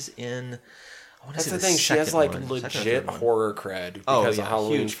she's in... That's the thing. She has like legit horror cred because of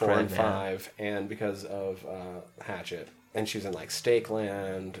Halloween 4 and 5, and because of Hatchet. And she's in like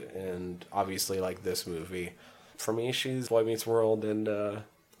Stakeland, and obviously like this movie. For me, she's Boy Meets World and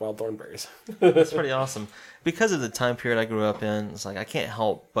Wild Thornberrys. That's pretty awesome. Because of the time period I grew up in, it's like I can't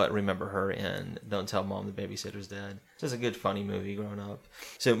help but remember her in Don't Tell Mom the Babysitter's Dead. It's just a good, funny movie growing up.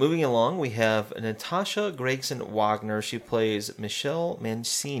 So moving along, we have Natasha Gregson Wagner. She plays Michelle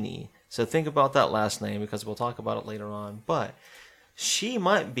Mancini. So think about that last name because we'll talk about it later on. But she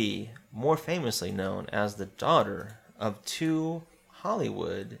might be more famously known as the daughter of 2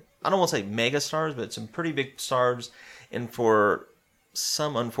 Hollywood, I don't want to say mega stars, but some pretty big stars, and for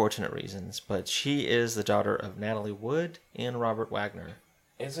some unfortunate reasons. But she is the daughter of Natalie Wood and Robert Wagner.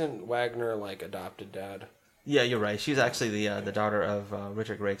 Isn't Wagner like adopted dad? Yeah, you're right. She's actually the daughter of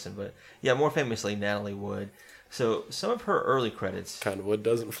Richard Gregson, but yeah, more famously Natalie Wood. So some of her early credits. Kind of wood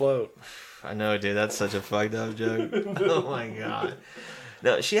doesn't float. I know, dude. That's such a fucked up joke. Oh my god.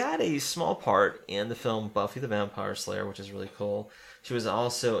 No, she had a small part in the film Buffy the Vampire Slayer, which is really cool. She was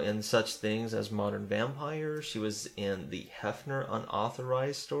also in Such Things as Modern Vampires. She was in the Hefner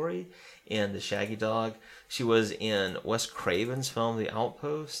Unauthorized Story and The Shaggy Dog. She was in Wes Craven's film The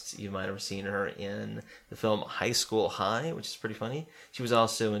Outpost. You might have seen her in the film High School High, which is pretty funny. She was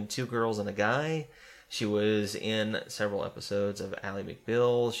also in Two Girls and a Guy. She was in several episodes of Ally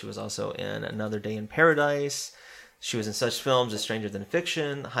McBeal. She was also in Another Day in Paradise. She was in such films as Stranger Than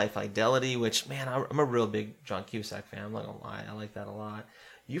Fiction, High Fidelity, which, man, I'm a real big John Cusack fan. I'm not going to lie. I like that a lot.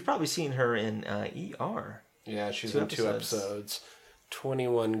 You've probably seen her in ER. Yeah, she's in 2 episodes.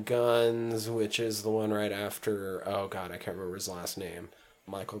 21 Guns, which is the one right after, oh God, I can't remember his last name.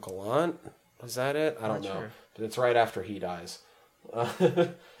 Michael Gallant? Was that it? I don't know. Sure. But it's right after he dies.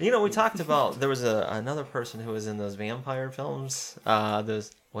 We talked about, there was another person who was in those vampire films,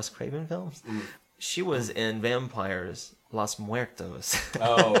 those Wes Craven films. Mm. She was in Vampires Los Muertos.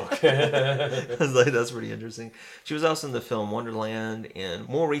 Oh, okay. That's pretty interesting. She was also in the film Wonderland and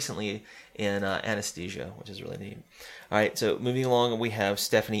more recently in Anesthesia, which is really neat. All right, so moving along, we have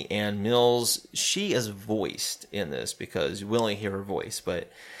Stephanie Ann Mills. She is voiced in this because you only hear her voice,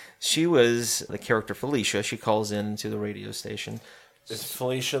 but she was the character Felicia. She calls in to the radio station. Is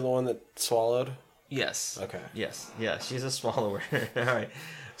Felicia the one that swallowed? Yes. Okay. Yes. Yeah, she's a swallower. All right.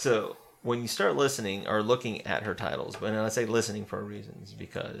 So when you start listening or looking at her titles, and I say listening for reasons,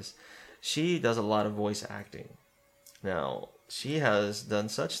 because she does a lot of voice acting. Now, she has done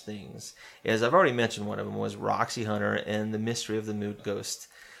such things as, I've already mentioned, one of them was Roxy Hunter and The Mystery of the Mood Ghost.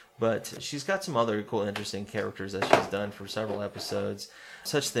 But she's got some other cool, interesting characters that she's done for several episodes.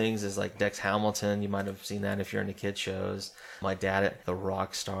 Such things as like Dex Hamilton. You might have seen that if you're into kid shows. My Dad, the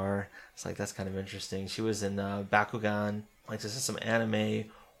Rock Star. It's like, that's kind of interesting. She was in Bakugan. Like, this is some anime.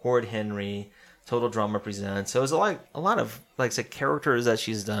 Horde Henry. Total Drama Presents. So it was a lot of, like I said, characters that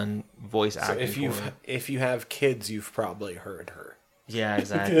she's done voice acting for. If you have kids, you've probably heard her. Yeah,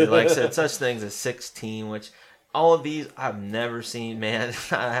 exactly. Like I said, such things as 16, which all of these I've never seen, man.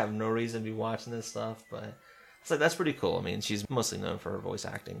 I have no reason to be watching this stuff, but it's like, that's pretty cool. I mean, she's mostly known for her voice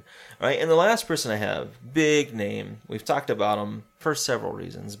acting. All right, and the last person I have, big name. We've talked about him for several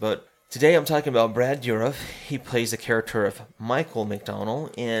reasons, but today I'm talking about Brad Dourif. He plays the character of Michael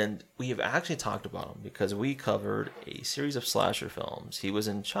McDonald, and we have actually talked about him because we covered a series of slasher films. He was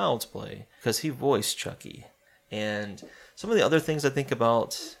in Child's Play because he voiced Chucky. And some of the other things I think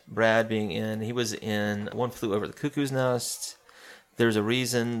about Brad being in, he was in One Flew Over the Cuckoo's Nest. There's a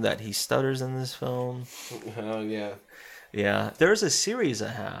reason that he stutters in this film. Oh, yeah. Yeah. There's a series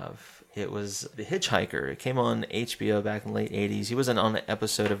I have. It was The Hitchhiker. It came on HBO back in the late 80s. He was on an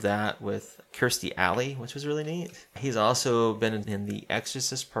episode of that with Kirstie Alley, which was really neat. He's also been in The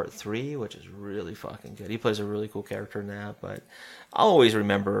Exorcist Part 3, which is really fucking good. He plays a really cool character in that, but I'll always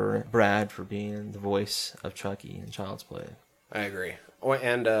remember Brad for being the voice of Chucky in Child's Play. I agree. Oh,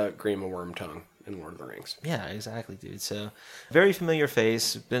 and Grima Wormtongue in Lord of the Rings. Yeah, exactly, dude. So, very familiar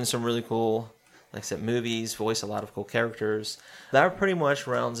face. Been some really cool, like I said, movies, voice a lot of cool characters. That pretty much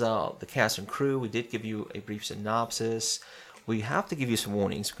rounds out the cast and crew. We did give you a brief synopsis. We have to give you some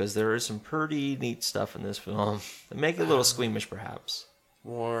warnings because there is some pretty neat stuff in this film that make it a little squeamish, perhaps.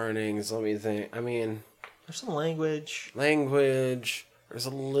 Warnings, let me think. I mean, there's some language. There's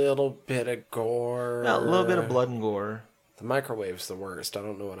a little bit of gore. Yeah, a little bit of blood and gore. The microwave's the worst. I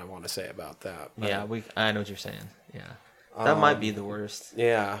don't know what I want to say about that. But yeah, I know what you're saying. Yeah. That might be the worst.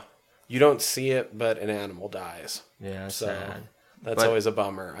 Yeah. You don't see it, but an animal dies. Yeah, so sad. That's always a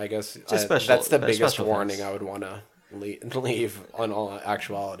bummer. I guess that's the biggest warning I would want to leave on all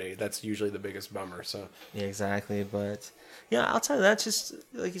actuality. That's usually the biggest bummer. So yeah, exactly. But yeah, outside of that, just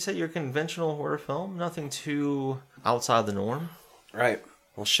like you said, your conventional horror film. Nothing too outside the norm. Right.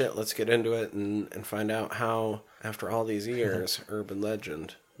 Well, shit, let's get into it and find out how, after all these years, Urban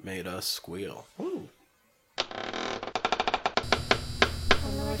Legend made us squeal. Ooh.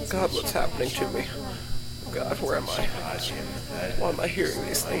 God, what's happening to me? Oh God, where am I? Why am I hearing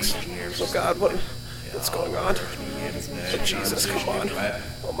these things? Oh God, what's going on? Oh Jesus, come on!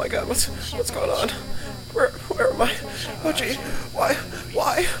 Oh my God, what's going on? Where am I? Oh gee, why?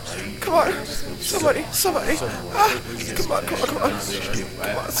 Come on, somebody! Ah, come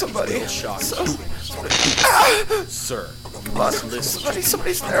on, somebody! Sir, come on,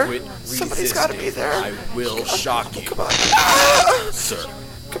 somebody's there. Somebody's got to be there. I will shock you. Come on, sir.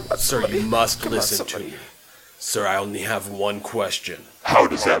 Come on, sir, you must listen to me. Sir, I only have one question. How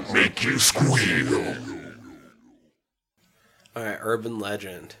does that make you squeal? Alright, Urban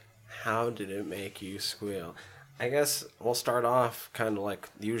Legend. How did it make you squeal? I guess we'll start off kind of like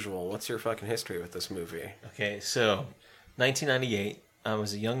usual. What's your fucking history with this movie? Okay, so 1998. I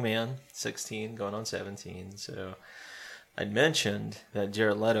was a young man, 16, going on 17. So I'd mentioned that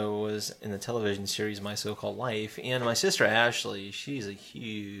Jared Leto was in the television series My So-Called Life, and my sister Ashley, she's a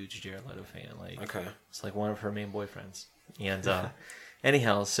huge Jared Leto fan. Like, Okay. it's like one of her main boyfriends. And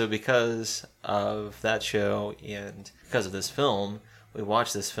anyhow, so because of that show and because of this film, we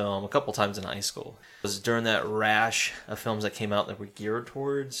watched this film a couple times in high school. It was during that rash of films that came out that were geared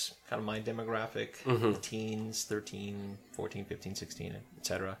towards kind of my demographic, the teens, 13, 14, 15, 16,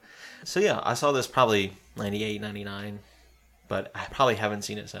 etc. So yeah, I saw this probably 98, 99, but I probably haven't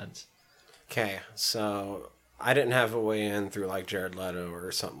seen it since. Okay, so I didn't have a way in through like Jared Leto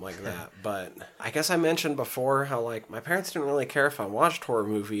or something like that, but I guess I mentioned before how like my parents didn't really care if I watched horror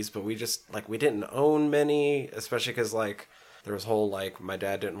movies, but we just like we didn't own many, especially because like there was whole like my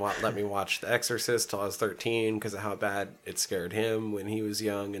dad didn't let me watch The Exorcist till I was 13 because of how bad it scared him when he was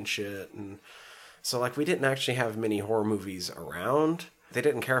young and shit, and so like we didn't actually have many horror movies around. They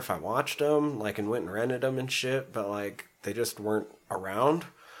didn't care if I watched them, like, and went and rented them and shit, but like they just weren't around.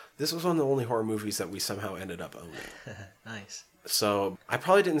 This was one of the only horror movies that we somehow ended up owning. Nice. So I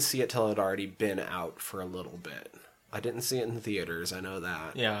probably didn't see it till it had already been out for a little bit. I didn't see it in the theaters, I know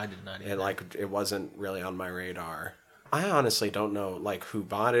that. Yeah, I did not either. And like it wasn't really on my radar. I honestly don't know like who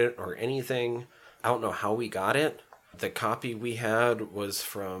bought it or anything. I don't know how we got it. The copy we had was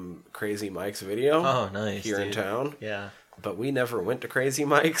from Crazy Mike's Video. Oh, nice, here in dude. town. Yeah. But we never went to Crazy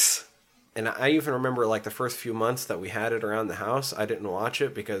Mike's. And I even remember like the first few months that we had it around the house, I didn't watch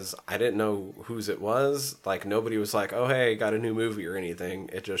it because I didn't know whose it was. Like nobody was like, oh, hey, got a new movie or anything.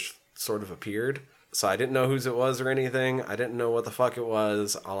 It just sort of appeared. So I didn't know whose it was or anything. I didn't know what the fuck it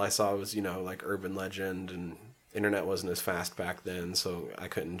was. All I saw was, you know, like urban legend, and internet wasn't as fast back then. So I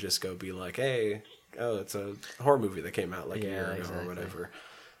couldn't just go be like, hey, oh, it's a horror movie that came out like a year ago or whatever.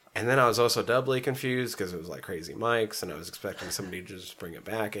 And then I was also doubly confused because it was like Crazy Mike's, and I was expecting somebody to just bring it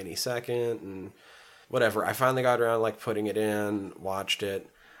back any second, and whatever. I finally got around like putting it in, watched it.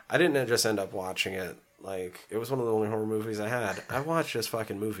 I didn't just end up watching it. Like, it was one of the only horror movies I had. I watched this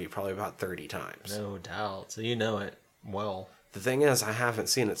fucking movie probably about 30 times. No doubt. So you know it well. The thing is, I haven't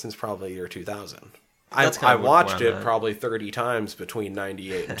seen it since probably year 2000. That's I kind of watched where I'm it at. probably 30 times between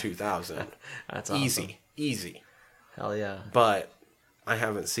 98 and 2000. That's awesome. Easy. Hell yeah. But I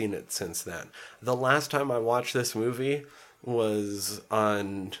haven't seen it since then. The last time I watched this movie was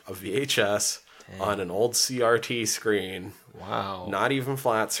on a VHS on an old CRT screen. Wow. Not even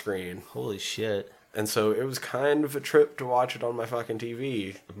flat screen. Holy shit. And so it was kind of a trip to watch it on my fucking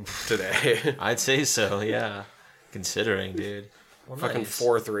TV today. I'd say so, yeah. Considering, dude. Well, Fucking nice.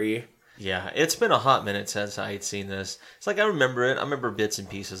 4:3. Yeah, it's been a hot minute since I had seen this. It's like I remember it. I remember bits and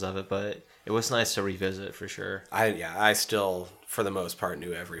pieces of it, but it was nice to revisit for sure. I still, for the most part,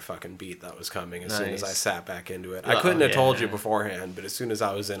 knew every fucking beat that was coming as soon as I Nice. sat back into it. I couldn't have told you yeah. beforehand, but as soon as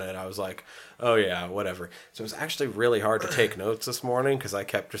I was in it, I was like, oh yeah, whatever. So it was actually really hard to take notes this morning because I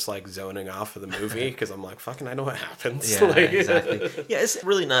kept just like zoning off of the movie because I'm like, fucking, I know what happens. Yeah, Like- exactly. Yeah, it's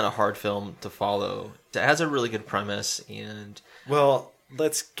really not a hard film to follow. It has a really good premise, and Well,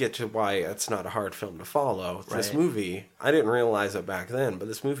 let's get to why it's not a hard film to follow. This Right. movie, I didn't realize it back then, but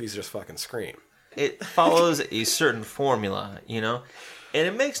this movie's just fucking Scream. it follows a certain formula, you know? And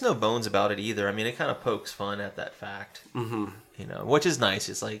it makes no bones about it either. I mean, it kind of pokes fun at that fact, you know, which is nice.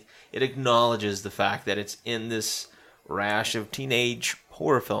 It's like, it acknowledges the fact that it's in this rash of teenage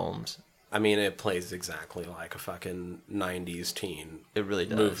horror films. I mean, it plays exactly like a fucking 90s teen It really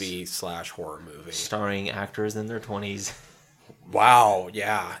does. movie / horror movie. Starring actors in their 20s. Wow,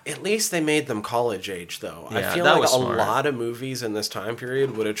 yeah. At least they made them college age, though. I Yeah, feel that like a was smart. lot of movies in this time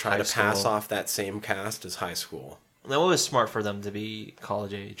period would have tried High to pass school. off that same cast as high school. That was smart for them to be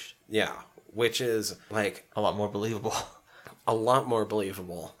college aged. Yeah, which is like A lot more believable. a lot more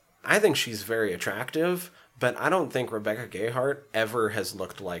believable. I think she's very attractive, but I don't think Rebecca Gayheart ever has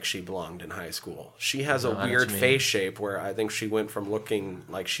looked like she belonged in high school. She has No, a that's weird me. face shape where I think she went from looking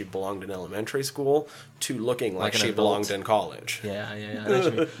like she belonged in elementary school to looking like Like an she adult. belonged in college. Yeah. I know what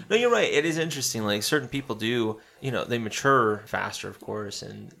you mean. No, you're right. It is interesting. Like, certain people do, you know, they mature faster, of course,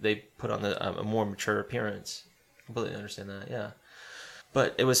 and they put on a more mature appearance. Completely understand that, yeah.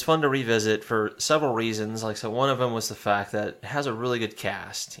 But it was fun to revisit for several reasons. Like, so one of them was the fact that it has a really good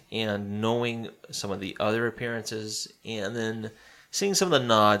cast, and knowing some of the other appearances, and then seeing some of the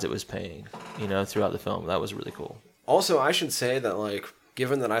nods it was paying, you know, throughout the film. That was really cool. Also, I should say that, like,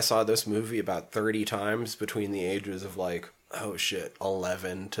 given that I saw this movie about 30 times between the ages of, like,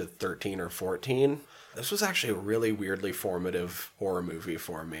 11 to 13 or 14, this was actually a really weirdly formative horror movie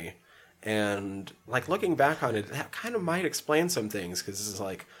for me. And, like, looking back on it, that kind of might explain some things, because this is,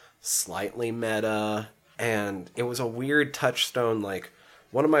 like, slightly meta, and it was a weird touchstone. Like,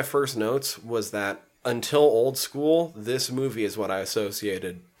 one of my first notes was that until Old School, this movie is what I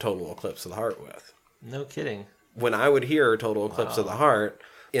associated Total Eclipse of the Heart with. No kidding. When I would hear Total Eclipse of the Heart,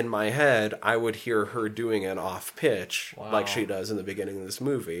 in my head, I would hear her doing an off pitch like she does in the beginning of this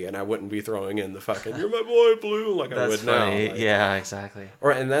movie, and I wouldn't be throwing in the fucking "You're my boy, Blue" like I would funny. now. Like, yeah, exactly.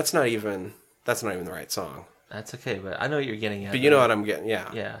 and that's not even the right song. That's okay, but I know what you're getting at. But you know what I'm getting?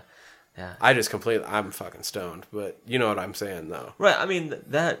 Yeah. Yeah. Yeah. I'm fucking stoned, but you know what I'm saying, though. Right, I mean,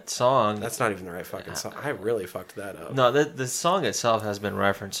 that song... That's not even the right fucking song. I really fucked that up. No, the song itself has been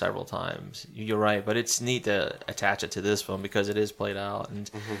referenced several times. You're right, but it's neat to attach it to this film because it is played out. And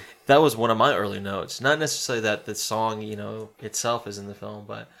that was one of my early notes. Not necessarily that the song, itself is in the film,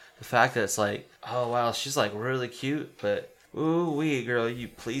 but the fact that it's like, oh, wow, she's like really cute, but... Ooh, wee, girl, you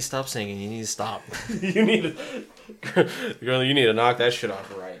please stop singing. You need to stop. you need to knock that shit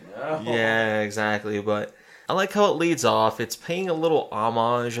off right now. Yeah, exactly. But I like how it leads off. It's paying a little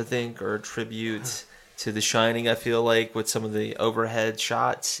homage, I think, or tribute to The Shining, I feel like, with some of the overhead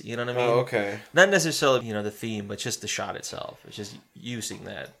shots. You know what I mean? Oh, okay. Not necessarily, the theme, but just the shot itself. It's just using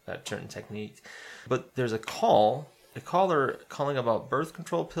that certain technique. But there's a caller calling about birth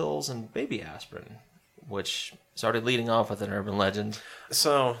control pills and baby aspirin, which started leading off with an urban legend.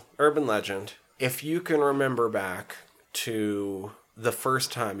 So, urban legend. If you can remember back to the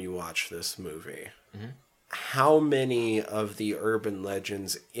first time you watched this movie, how many of the urban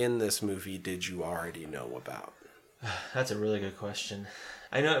legends in this movie did you already know about? That's a really good question.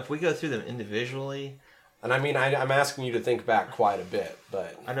 I know if we go through them individually... And I mean, I'm asking you to think back quite a bit,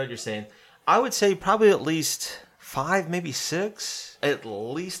 but... I know what you're saying. I would say probably at least 5, maybe 6. At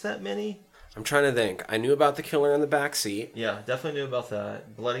least that many. I'm trying to think. I knew about the killer in the back seat. Yeah, definitely knew about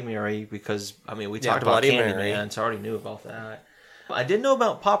that. Bloody Mary, because, we talked about Candyman, so I already knew about that. I did know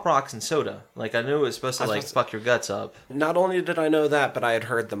about Pop Rocks and soda. Like, I knew it was supposed to, fuck your guts up. Not only did I know that, but I had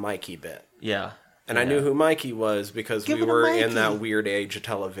heard the Mikey bit. Yeah. And I knew who Mikey was because we were in that weird age of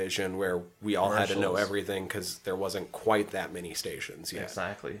television where we all had to know everything because there wasn't quite that many stations yet.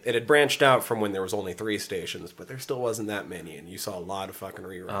 Exactly. It had branched out from when there was only 3 stations, but there still wasn't that many, and you saw a lot of fucking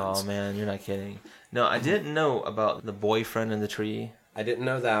reruns. Oh, man, you're not kidding. No, I didn't know about the boyfriend in the tree. I didn't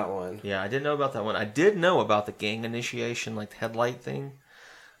know that one. Yeah, I didn't know about that one. I did know about the gang initiation, like the headlight thing.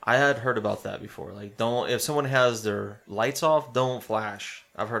 I had heard about that before. Like, if someone has their lights off, don't flash.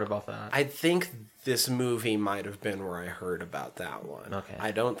 I've heard about that. I think this movie might have been where I heard about that one. Okay. I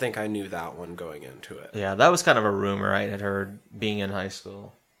don't think I knew that one going into it. Yeah, that was kind of a rumor I had heard being in high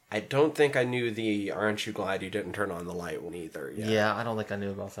school. I don't think I knew the "Aren't You Glad You Didn't Turn on the Light" one either. Yeah, I don't think I knew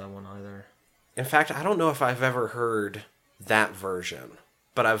about that one either. In fact, I don't know if I've ever heard that version.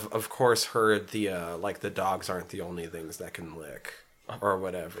 But I've, of course, heard the, the dogs aren't the only things that can lick. Or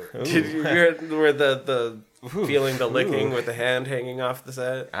whatever. Ooh. Did you hear where the feeling the licking with the hand hanging off the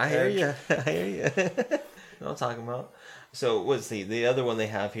set? I hear you. I hear you. What I'm talking about. So what's the other one they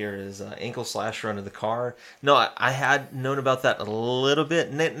have here is ankle slasher under the car. No, I had known about that a little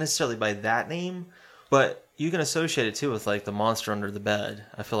bit, not necessarily by that name, but you can associate it too with like the monster under the bed.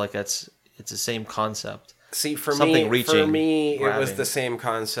 I feel like it's the same concept. See, for Something me, it was grabbing. the same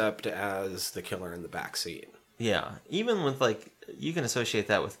concept as the killer in the backseat. Yeah, even with you can associate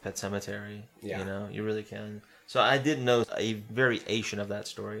that with Pet Sematary. Yeah. You really can. So I did know a variation of that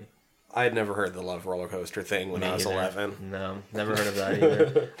story. I had never heard the Love Roller Coaster thing when I was 11. No, never heard of that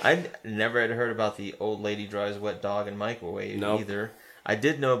either. I never had heard about the old lady drives wet dog and microwave either. I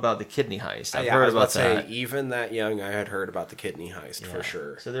did know about the kidney heist. I've heard about that. Even that young, I had heard about the kidney heist for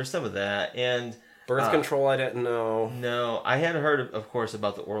sure. So there's some of that. And birth control, I didn't know. No, I had heard, of course,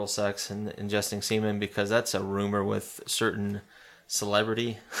 about the oral sex and ingesting semen because that's a rumor with certain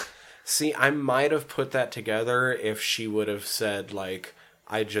celebrity. See, I might have put that together if she would have said,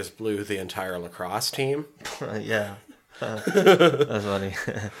 I just blew the entire lacrosse team. Yeah. That's funny.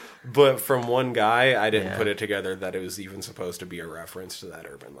 But from one guy, I didn't put it together that it was even supposed to be a reference to that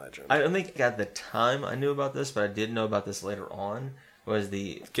urban legend. I don't think at the time I knew about this, but I did know about this later on. Was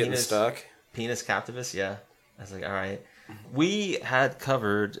the Getting stuck? Penis Captivus, yeah. I was like, all right. We had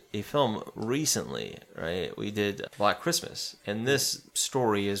covered a film recently, right? We did Black Christmas, and this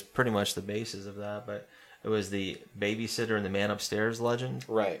story is pretty much the basis of that, but it was the babysitter and the man upstairs legend.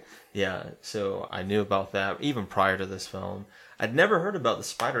 Right. Yeah, so I knew about that even prior to this film. I'd never heard about the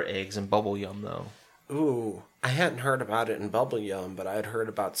spider eggs and bubble yum, though. Ooh, I hadn't heard about it in bubble yum, but I'd heard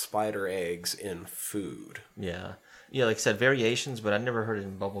about spider eggs in food. Yeah. Yeah, like I said, variations, but I'd never heard it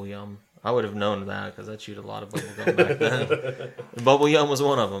in bubble yum. I would have known that because I chewed a lot of bubble gum back then. Bubble yum was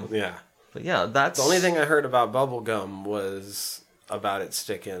one of them. Yeah. But yeah, that's... The only thing I heard about bubble gum was about it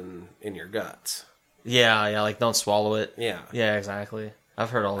sticking in your guts. Yeah, like don't swallow it. Yeah. Yeah, exactly. I've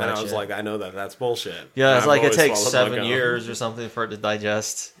heard all that And I shit. was like, I know that's bullshit. Yeah, And it's I've like it always takes followed my 7 gut. years or something for it to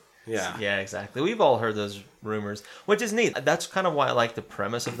digest. Yeah. Yeah, exactly. We've all heard those rumors, which is neat. That's kind of why I like the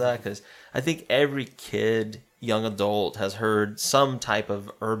premise of that, because I think every kid, young adult, has heard some type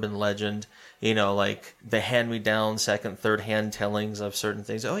of urban legend, you know, like the hand-me-down, second, third-hand tellings of certain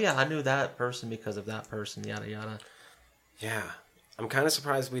things. Oh, yeah, I knew that person because of that person, yada, yada. Yeah. I'm kind of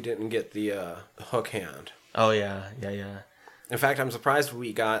surprised we didn't get the hook hand. Oh, yeah, yeah. In fact, I'm surprised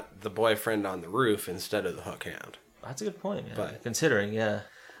we got the boyfriend on the roof instead of the hook hand. That's a good point, man. But- Considering, yeah.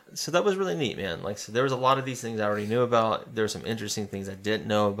 So that was really neat, man. Like, so there was a lot of these things I already knew about. There were some interesting things I didn't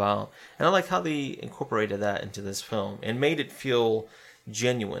know about. And I like how they incorporated that into this film and made it feel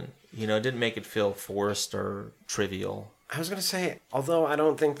genuine. You know, it didn't make it feel forced or trivial. I was going to say, although I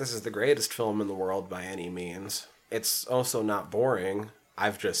don't think this is the greatest film in the world by any means, it's also not boring.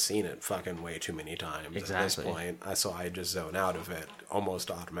 I've just seen it fucking way too many times at this Exactly. point. So I just zone out of it almost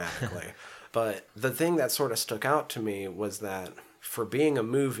automatically. But the thing that sort of stuck out to me was that for being a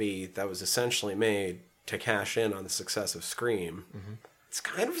movie that was essentially made to cash in on the success of Scream, it's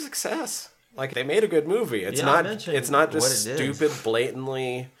kind of a success. Like, they made a good movie. It's Yeah, I not mentioned it's not what just it is. stupid,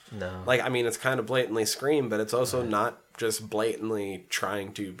 blatantly... No. Like, I mean, it's kind of blatantly Scream, but it's also not just blatantly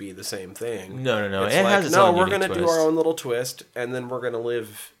trying to be the same thing. No. It's It like, has its no, own we're unique going to do twist. our own little twist, and then we're going to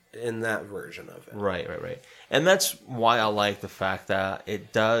live in that version of it. Right. And that's why I like the fact that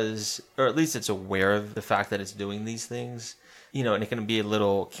it does, or at least it's aware of the fact that it's doing these things. You know, and it can be a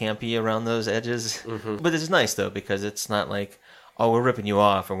little campy around those edges. But it's nice, though, because it's not like, oh, we're ripping you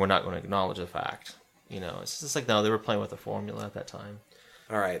off and we're not going to acknowledge the fact. You know, it's just like, no, they were playing with the formula at that time.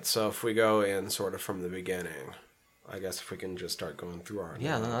 All right, so if we go in sort of from the beginning, I guess if we can just start going through our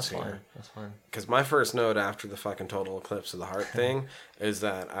Yeah, no, notes that's fine. That's fine. Because my first note after the fucking total eclipse of the heart thing is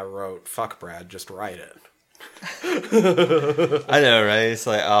that I wrote, fuck Brad, just write it. I know, right? It's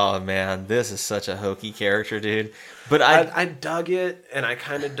like, oh, man, this is such a hokey character, dude. But I dug it, and I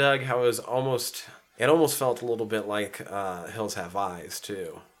kind of dug how it almost felt a little bit like Hills Have Eyes,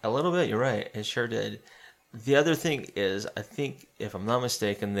 too. A little bit, you're right. It sure did. The other thing is, I think, if I'm not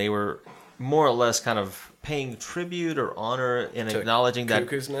mistaken, they were more or less kind of paying tribute or honor in To acknowledging that,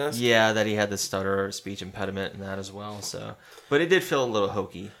 Cuckoo's Nest? yeah, that he had the stutter or speech impediment and that as well. So, but it did feel a little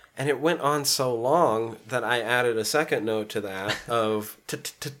hokey. And it went on so long that I added a second note to that of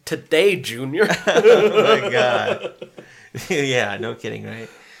today, Junior. Oh my god. Yeah, no kidding, right?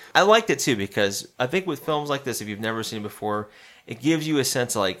 I liked it too because I think with films like this, if you've never seen it before, it gives you a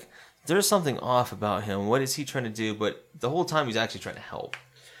sense of like there's something off about him. What is he trying to do? But the whole time he's actually trying to help.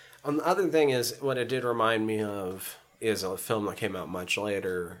 The other thing is, what it did remind me of is a film that came out much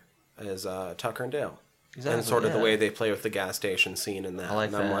later, is Tucker and Dale. Exactly, And sort of the yeah. way they play with the gas station scene in that. I like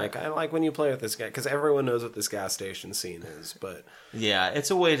and I'm that. like, I like when you play with this guy, because everyone knows what this gas station scene is, but... Yeah, it's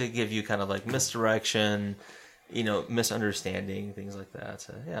a way to give you kind of like misdirection, you know, misunderstanding, things like that.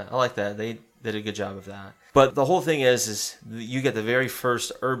 So yeah, I like that. They did a good job of that. But the whole thing is you get the very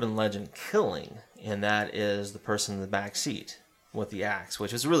first urban legend killing, and that is the person in the back seat with the axe,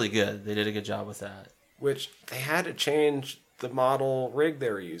 which was really good. They did a good job with that. Which, they had to change the model rig they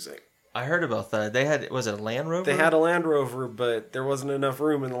were using. I heard about that. They had, was it a Land Rover? They had a Land Rover, but there wasn't enough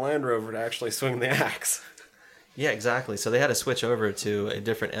room in the Land Rover to actually swing the axe. Yeah, exactly. So they had to switch over to a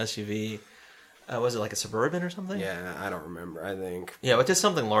different SUV. Was it like a Suburban or something? Yeah, I don't remember, I think. Yeah, but just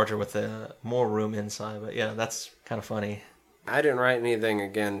something larger with more room inside. But yeah, that's kind of funny. I didn't write anything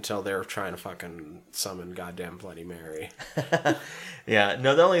again until they were trying to fucking summon goddamn Bloody Mary. Yeah,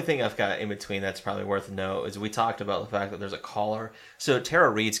 no, the only thing I've got in between that's probably worth a note is we talked about the fact that there's a caller. So Tara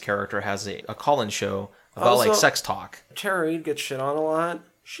Reid's character has a call-in show about like Also- sex talk. Tara Reid gets shit on a lot.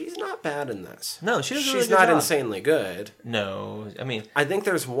 She's not bad in this. No, she does a really She's good not job. insanely good. No, I mean, I think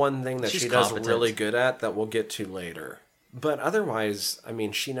there's one thing that She's she does competent. really good at that we'll get to later. But otherwise, I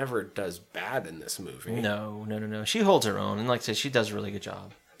mean, she never does bad in this movie. no. She holds her own, and like I said, she does a really good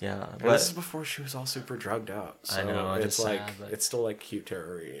job. Yeah, And but this is before she was all super drugged out. So I know, it's it's like sad, but- it's still like cute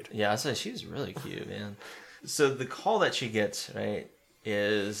Tara Reid. yeah, I said she's really cute, man. So the call that she gets, right,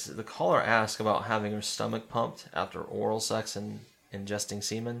 is the caller asks about having her stomach pumped after oral sex and ingesting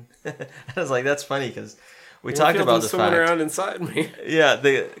semen. I was like, that's funny because we talked about the swimming fact. around inside me. Yeah,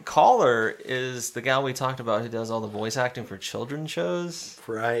 the caller is the guy we talked about who does all the voice acting for children's shows.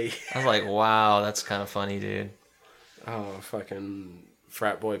 Right. I was like, wow, that's kind of funny, dude. Oh, fucking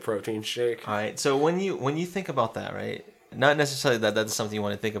frat boy protein shake. All right, so when you think about that, right? Not necessarily that that's something you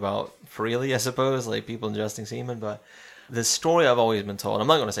want to think about freely, I suppose, like people ingesting semen, but the story I've always been told, I'm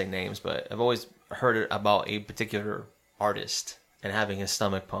not going to say names, but I've always heard it about a particular artist and having his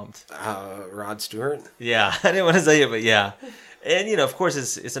stomach pumped. Rod Stewart. Yeah, I didn't want to say it, but yeah. And, of course,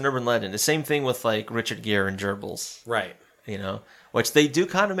 it's an urban legend. The same thing with, like, Richard Gere and Gerbils, Right. Which they do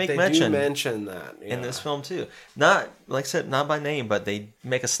kind of make They mention do mention that in this film, too. Not, like I said, not by name, but they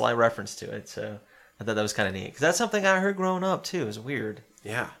make a sly reference to it, so I thought that was kind of neat. Because that's something I heard growing up, too. It was weird.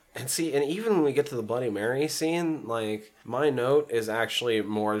 Yeah. And see, and even when we get to the Bloody Mary scene, like, my note is actually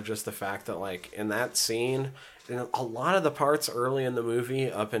more just the fact that, like, in that scene, a lot of the parts early in the movie,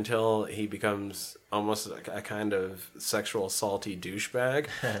 up until he becomes almost a kind of sexual salty douchebag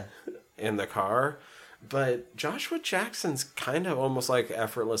in the car. But Joshua Jackson's kind of almost like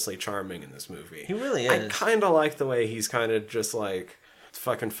effortlessly charming in this movie. He really I is. kind of like the way he's kind of just like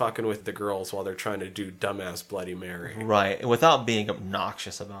fucking with the girls while they're trying to do dumbass Bloody Mary. Right, without being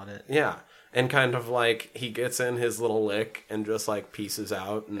obnoxious about it. Yeah. And kind of like he gets in his little lick and just like pieces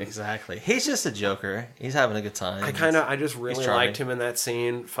out. And Exactly. He's just a joker. He's having a good time. I just really charming. liked him in that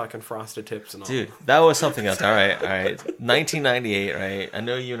scene. Fucking Frosted Tips and all. Dude, that was something else. All right. 1998, right? I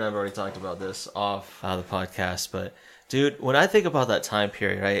know you and I have already talked about this off the podcast, but dude, when I think about that time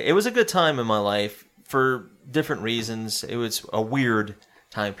period, right? It was a good time in my life for different reasons. It was a weird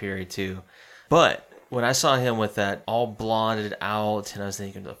time period too. But when I saw him with that all blonded out, and I was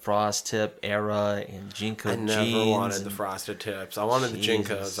thinking the Frost Tip era and Jinko I never jeans. wanted the Frosted Tips. I wanted Jesus.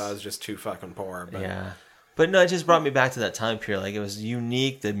 the Jinkos. I was just too fucking poor. But Yeah. But no, it just brought me back to that time period. Like, it was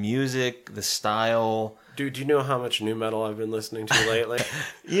unique, the music, the style. Dude, do you know how much new metal I've been listening to lately?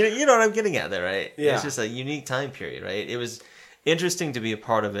 You know what I'm getting at there, right? Yeah. It's just a unique time period, right? It was interesting to be a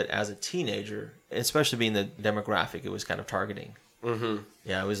part of it as a teenager, especially being the demographic it was kind of targeting. Mm-hmm.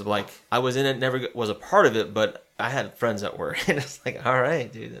 Yeah, it was like, I was in it, never was a part of it, but I had friends that were. And it's like, all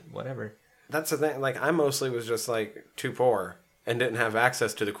right, dude, whatever. That's the thing. Like, I mostly was just like too poor and didn't have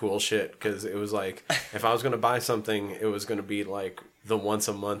access to the cool shit because it was like, if I was going to buy something, it was going to be like the once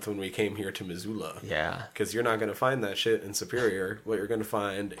a month when we came here to Missoula. Yeah. Because you're not going to find that shit in Superior. What you're going to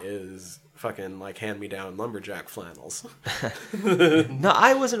find is fucking like hand-me-down lumberjack flannels. No,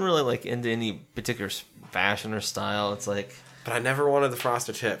 I wasn't really like into any particular fashion or style. It's like, But I never wanted the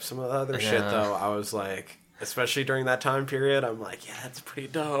Frosted Tips. Some of the other shit, though, I was like, especially during that time period, I'm like, yeah, that's pretty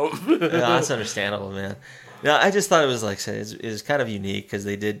dope. yeah, that's understandable, man. No, I just thought it was like I said, it was kind of unique because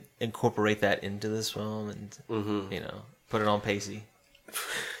they did incorporate that into this film and put it on Pacey.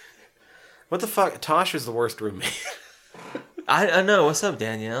 What the fuck? Tosh is the worst roommate. I know. What's up,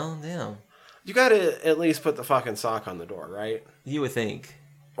 Danielle? Damn. You gotta at least put the fucking sock on the door, right? You would think.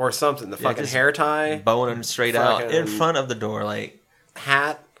 Or something. The fucking just hair tie, Bowing straight out Fucking- in front of the door, like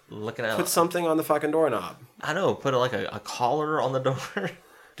hat. looking out. Put something on the fucking doorknob. I know. Put like a collar on the door.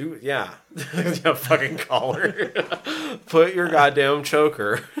 Dude, yeah. A fucking collar. Put your goddamn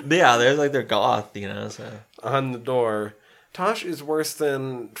choker Yeah, there's like they're goth, So on the door. Tosh is worse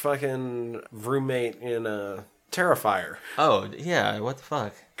than fucking roommate in Terrifier. oh yeah, what the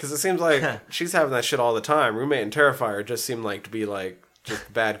fuck? Because it seems like she's having that shit all the time. Roommate and Terrifier just seem like to be like just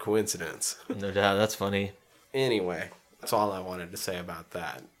a bad coincidence. No doubt, that's funny. Anyway, that's all I wanted to say about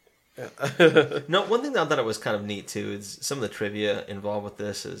that. No, one thing that I thought it was kind of neat too is some of the trivia involved with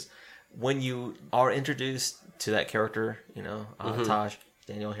this is when you are introduced to that character, Tosh,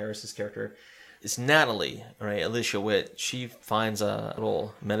 Danielle Harris's character, it's Natalie, right? Alicia Witt. She finds a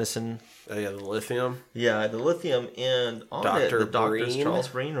little medicine. Oh, yeah, the lithium. Yeah, the lithium, and on Dr. it, the doctor's Breen. Charles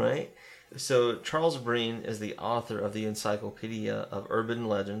Breen, right? So Charles Breen is the author of the Encyclopedia of Urban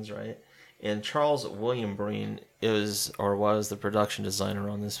Legends, right? And Charles William Breen is or was the production designer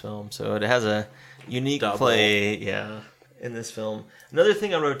on this film. So it has a unique Double. play, in this film. Another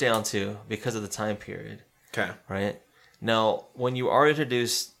thing I wrote down too, because of the time period, Okay. right? Now, when you are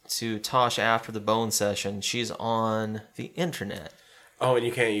introduced to Tosh after the bone session, she's on the internet. Oh, and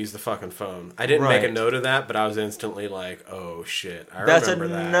you can't use the fucking phone. I didn't make a Right. note of that, but I was instantly like, oh shit. I That's remember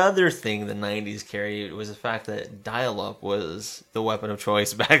that. another thing the 90s carried was the fact that dial-up was the weapon of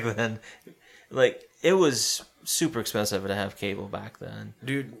choice back then. Like, it was super expensive to have cable back then.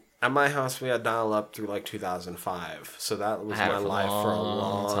 Dude, at my house we had dial up through like 2005. So that was I had my it for a life for a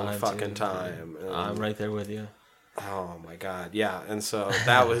long long time, fucking too. time. And- I'm right there with you. Oh my god, yeah. And so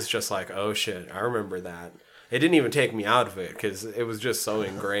that was just like, oh shit, I remember that. It didn't even take me out of it because it was just so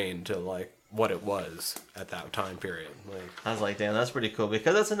ingrained to like what it was at that time period. Like, I was like, damn, that's pretty cool.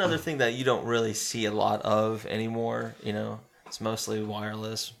 Because that's another thing that you don't really see a lot of anymore, It's mostly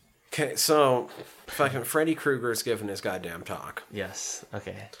wireless. okay, so fucking Freddy Krueger's giving his goddamn talk. Yes,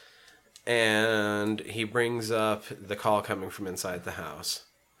 okay. And he brings up the call coming from inside the house.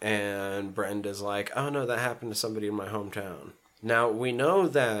 And Brenda's like, oh no, that happened to somebody in my hometown. Now, we know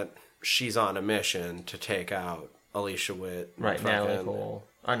that she's on a mission to take out Alicia Witt. Right, Natalie Cole.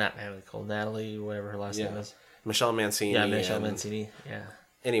 Or not Natalie Cole, Natalie, whatever her last name is. Michelle Mancini. Yeah, Michelle Mancini, yeah.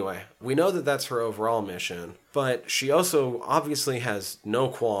 Anyway, we know that that's her overall mission, but she also obviously has no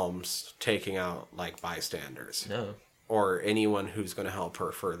qualms taking out, like, bystanders. No. Or anyone who's going to help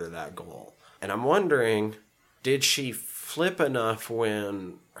her further that goal. And I'm wondering, did she flip enough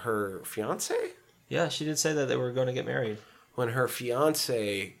when her fiancé? Yeah, she did say that they were going to get married. When her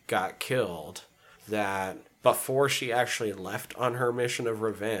fiancé got killed, that before she actually left on her mission of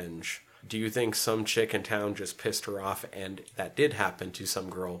revenge, do you think some chick in town just pissed her off and that did happen to some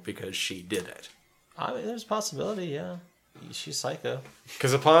girl because she did it? I mean, there's a possibility, yeah. She's psycho.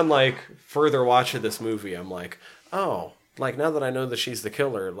 Because upon, like, further watch of this movie, I'm like, oh, like, now that I know that she's the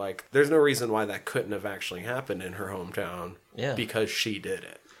killer, like, there's no reason why that couldn't have actually happened in her hometown. Yeah. Because she did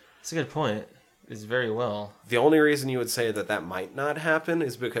it. That's a good point. It's very well. The only reason you would say that that might not happen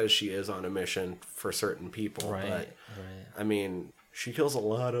is because she is on a mission for certain people. Right, But, right. I mean, she kills a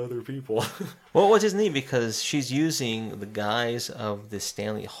lot of other people. Well, which is neat because she's using the guise of the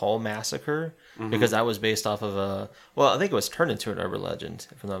Stanley Hall massacre because that was based off of a... Well, I think it was turned into an urban legend,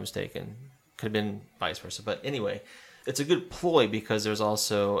 if I'm not mistaken. Could have been vice versa. But anyway, it's a good ploy because there's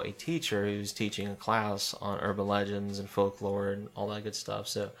also a teacher who's teaching a class on urban legends and folklore and all that good stuff.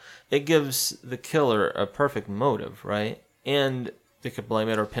 So it gives the killer a perfect motive, right? And they could blame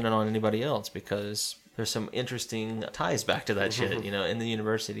it or pin it on anybody else because there's some interesting ties back to that shit, in the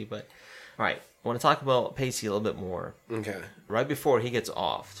university. But, all right, I want to talk about Pacey a little bit more. Okay. Right before he gets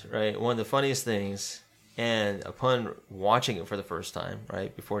offed, right? One of the funniest things, and upon watching it for the first time,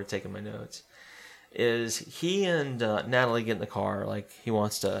 right, before taking my notes, is he and Natalie get in the car, like he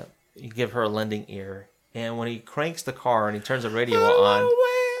wants to give her a lending ear. And when he cranks the car and he turns the radio on,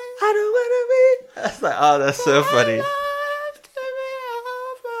 I don't want to be. That's like, oh, that's so funny.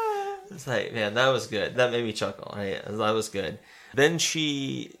 It's like, man, that was good. That made me chuckle. Right? That was good. Then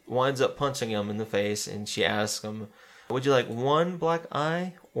she winds up punching him in the face, and she asks him, would you like one black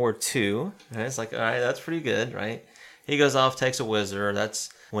eye or two? And it's like, all right, that's pretty good, right? He goes off, takes a whizzer. That's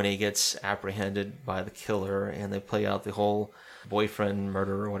when he gets apprehended by the killer, and they play out the whole boyfriend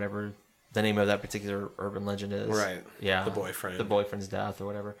murder or whatever the name of that particular urban legend is. Right. Yeah. The boyfriend. The boyfriend's death or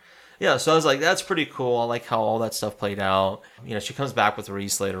whatever. Yeah, so I was like, that's pretty cool. I like how all that stuff played out. She comes back with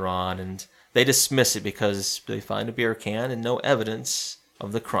Reese later on, and they dismiss it because they find a beer can and no evidence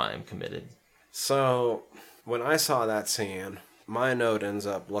of the crime committed. So, when I saw that scene, my note ends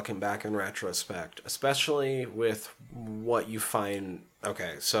up looking back in retrospect, especially with what you find...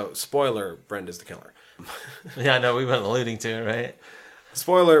 Okay, so, spoiler, Brenda's the killer. Yeah, I know, we've been alluding to it, right?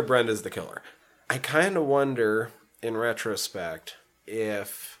 Spoiler, Brenda's the killer. I kind of wonder, in retrospect,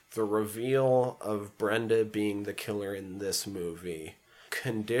 if the reveal of Brenda being the killer in this movie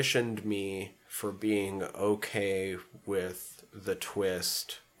conditioned me for being okay with the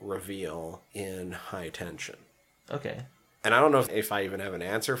twist reveal in High Tension. Okay. And I don't know if I even have an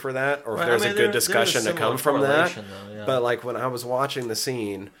answer for that, or if Well, there's I mean, a good discussion to come from that. Though, yeah. But like when I was watching the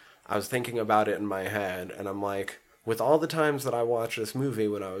scene, I was thinking about it in my head, and I'm like, with all the times that I watched this movie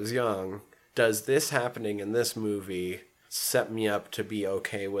when I was young, does this happening in this movie set me up to be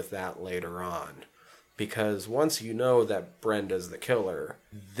okay with that later on? Because once you know that Brenda's the killer,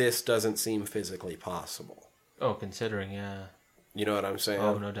 this doesn't seem physically possible. Oh, considering, yeah. You know what I'm saying?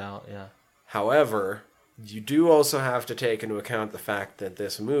 Oh, no doubt, yeah. However, you do also have to take into account the fact that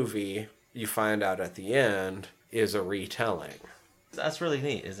this movie, you find out at the end, is a retelling. That's really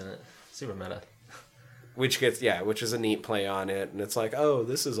neat, isn't it? Super meta. Which is a neat play on it, and it's like, oh,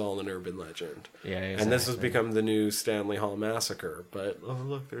 this is all an urban legend. Yeah, exactly. And this has become the new Stanley Hall Massacre, but, oh,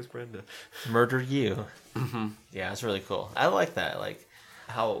 look, there's Brenda. Murder you. Mm-hmm. Yeah, it's really cool. I like that, like,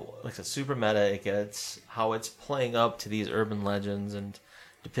 how, like, it's super meta it gets, how it's playing up to these urban legends and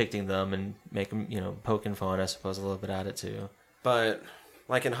depicting them and making, poking fun, I suppose, a little bit at it, too. But,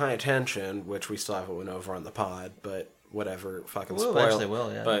 like in High Tension, which we still haven't went over on the pod, but... whatever, fucking We'll spoil. eventually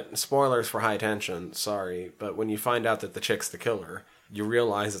will, yeah. But spoilers for High Tension, sorry. But when you find out that the chick's the killer, you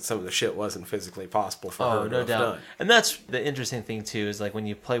realize that some of the shit wasn't physically possible for her to have done. And that's the interesting thing, too, is like when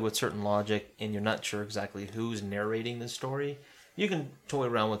you play with certain logic and you're not sure exactly who's narrating the story, you can toy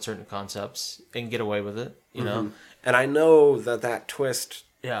around with certain concepts and get away with it, you know? And I know that twist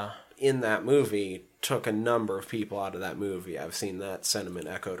Yeah. in that movie took a number of people out of that movie. I've seen that sentiment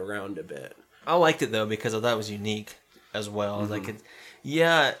echoed around a bit. I liked it, though, because that was unique as well. Like,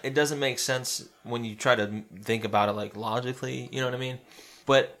 it doesn't make sense when you try to think about it, like, logically, you know what I mean?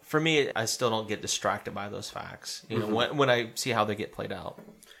 But for me, I still don't get distracted by those facts, you know, when I see how they get played out.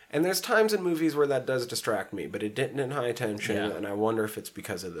 And there's times in movies where that does distract me, but it didn't in High Tension, Yeah. and I wonder if it's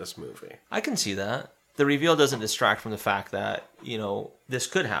because of this movie. I can see that. the reveal doesn't distract from the fact that, this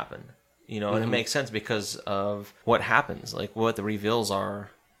could happen, and it makes sense because of what happens, like what the reveals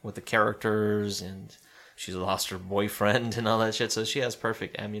are with the characters, and she's lost her boyfriend and all that shit. So she has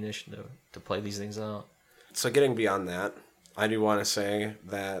perfect ammunition to play these things out. So getting beyond that, I do want to say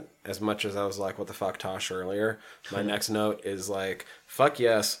that as much as I was like, what the fuck, Tosh, earlier, my next note is like, fuck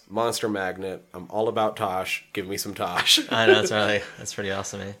yes, Monster Magnet. I'm all about Tosh. Give me some Tosh. I know, that's pretty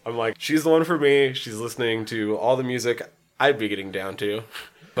awesome, eh? I'm like, she's the one for me. She's listening to all the music I'd be getting down to,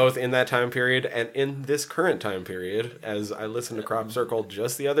 both in that time period and in this current time period, as I listened to Crop Circle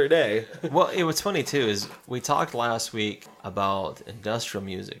just the other day. Well, what's funny, too, is we talked last week about industrial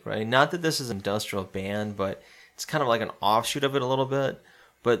music, right? Not that this is an industrial band, but it's kind of like an offshoot of it a little bit.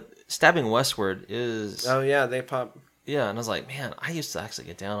 But Stabbing Westward is... Oh, yeah, they pop... Yeah, and I was like, man, I used to actually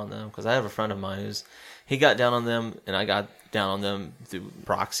get down on them, because I have a friend of mine he got down on them, and I got down on them through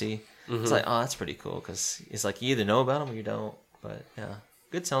proxy. Mm-hmm. It's like, oh, that's pretty cool, because it's like, you either know about them or you don't. But, yeah,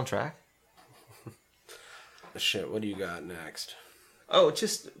 good soundtrack. Shit, what do you got next? Oh,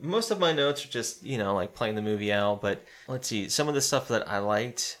 just most of my notes are just, like playing the movie out. But let's see. Some of the stuff that I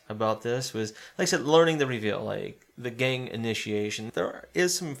liked about this was, like I said, learning the reveal, like the gang initiation. There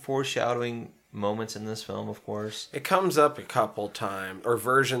is some foreshadowing moments in this film, of course. It comes up a couple times, or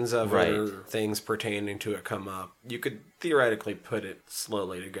versions of Right. it, or things pertaining to it come up. You could theoretically put it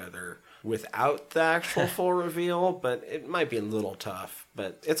slowly together without the actual full reveal, but it might be a little tough.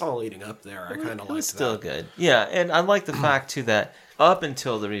 But it's all leading up there. I kind of like that. It's still good. Yeah, and I like the fact, too, that up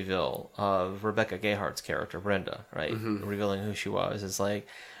until the reveal of Rebecca Gayhart's character, Brenda, right, revealing who she was, it's like,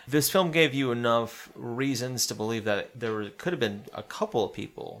 this film gave you enough reasons to believe that could have been a couple of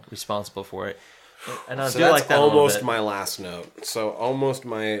people responsible for it. And I So do that's like that a little almost bit. my last note. So almost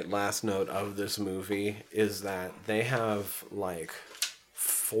my last note of this movie is that they have like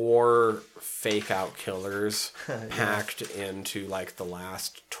 4 fake out killers packed into like the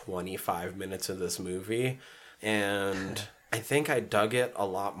last 25 minutes of this movie. And I think I dug it a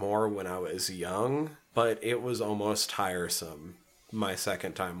lot more when I was young, but it was almost tiresome my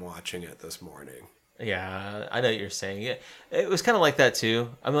second time watching it this morning. Yeah, I know what you're saying. It was kind of like that, too.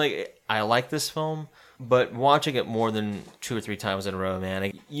 I'm like, I like this film, but watching it more than 2 or 3 times in a row,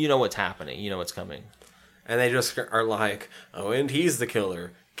 man, you know what's happening. You know what's coming. And they just are like, oh, and he's the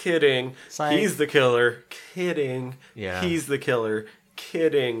killer. Kidding. Psych. He's the killer. Kidding. Yeah. He's the killer.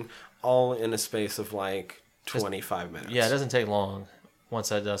 Kidding. All in a space of like 25 minutes. Yeah, it doesn't take long once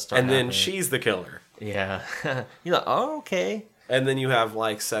that does start And then happening. she's the killer. Yeah. You're like, oh, okay. And then you have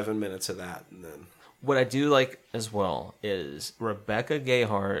like 7 minutes of that. And then What I do like as well is Rebecca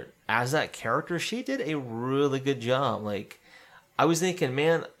Gayheart, as that character, she did a really good job. Like, I was thinking,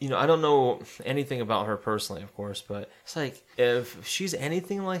 man, I don't know anything about her personally, of course, but it's like, if she's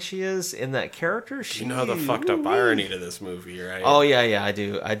anything like she is in that character, you know the fucked up irony to this movie, right? Oh, yeah, I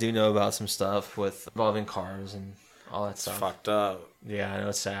do. I do know about some stuff involving cars and all that It's stuff. fucked up. Yeah, I know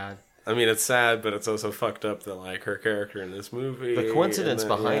it's sad. I mean, it's sad, but it's also fucked up that like her character in this movie. The coincidence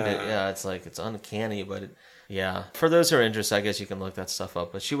and then- behind it, yeah, it's like, it's uncanny, but yeah. For those who are interested, I guess you can look that stuff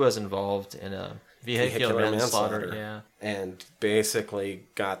up. But she was involved in a vehicular manslaughter. Yeah. And basically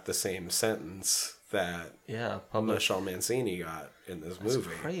got the same sentence that Yeah, public. Michelle Mancini got in this That's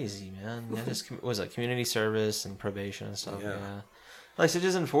movie. crazy, man. Yeah, just was it community service and probation and stuff? Yeah. Yeah. Like, it's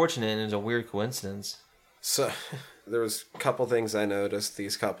just unfortunate, and it's a weird coincidence. So there was a couple things I noticed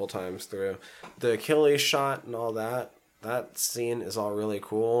these couple times through. The Achilles shot and all that. That scene is all really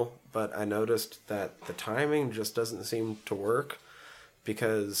cool, but I noticed that the timing just doesn't seem to work,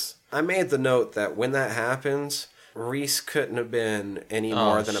 because I made the note that when that happens, Reese couldn't have been any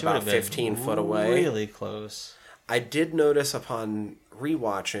more than she about would've been 15 foot away. Really close. I did notice upon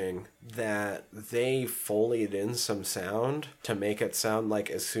rewatching that they foleyed in some sound to make it sound like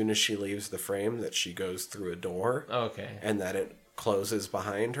as soon as she leaves the frame that she goes through a door Okay. and that it closes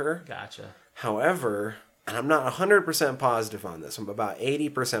behind her. Gotcha. However, and I'm not 100% positive on this, I'm about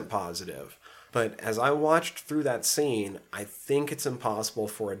 80% positive, but as I watched through that scene, I think it's impossible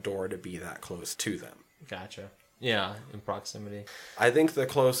for a door to be that close to them. Gotcha. Yeah, in proximity. I think the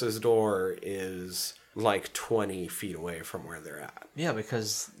closest door is like 20 feet away from where they're at. Yeah,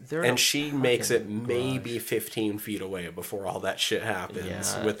 because they're And she makes it fucking maybe 15 feet away before all that shit happens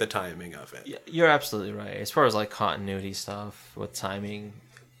Yeah. with the timing of it. Yeah, you're absolutely right. As far as like continuity stuff with timing,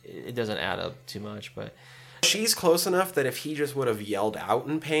 it doesn't add up too much, but She's close enough that if he just would have yelled out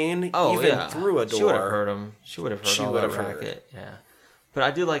in pain, oh even yeah, through a door, she would have hurt him. She would have heard She all would that have heard. racket. Yeah, but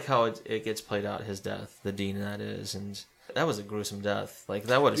I do like how it gets played out. His death, the Dean that is, and That was a gruesome death. Like,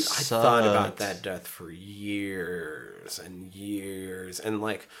 that would have Dude, I sucked. thought about that death for years and years. And,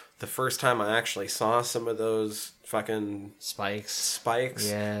 like, the first time I actually saw some of those fucking spikes,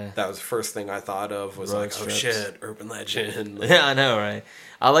 Yeah. that was the first thing I thought of was Road like, strips. oh shit, urban legend. Like, Yeah, I know, right?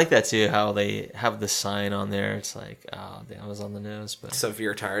 I like that too, how they have the sign on there. It's like, oh, damn, I was on the nose. But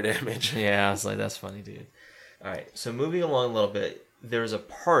severe tire damage. yeah, I was like, that's funny, dude. All right, so moving along a little bit, there's a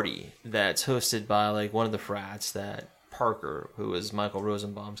party that's hosted by, like, one of the frats that Parker, who is Michael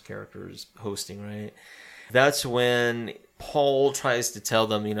Rosenbaum's character, is hosting, right? That's when Paul tries to tell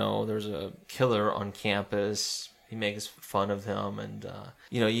them, you know, there's a killer on campus. He makes fun of him, and,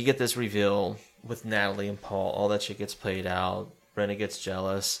 you know, you get this reveal with Natalie and Paul. All that shit gets played out. Brenna gets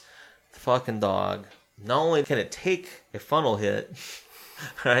jealous. The fucking dog, not only can it take a funnel hit,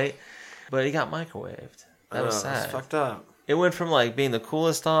 right, but he got microwaved. That was sad. It's fucked up. It went from, like, being the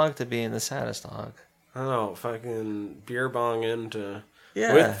coolest dog to being the saddest dog. I don't know, fucking beer bong into...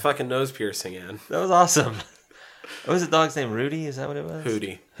 Yeah. With fucking nose piercing in. That was awesome. What was the dog's name? Rudy? Is that what it was?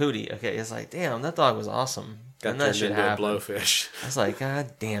 Hootie. Hootie. Okay, it's like, damn, that dog was awesome. Got and that turned shit into a happened. blowfish. I was like,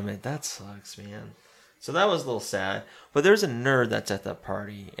 God damn it, that sucks, man. So that was a little sad. But there's a nerd that's at that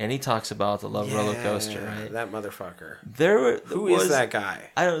party, and he talks about the Love Roller Coaster, right? That motherfucker. Who Who is that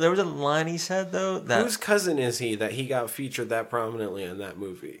guy? I don't. There was a line he said though that Whose cousin is he that he got featured that prominently in that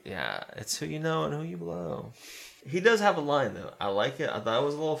movie? yeah, it's who you know and who you blow. He does have a line though. I like it. I thought it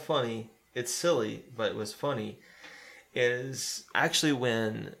was a little funny. It's silly, but it was funny. Is actually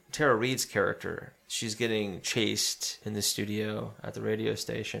when Tara Reid's character, she's getting chased in the studio at the radio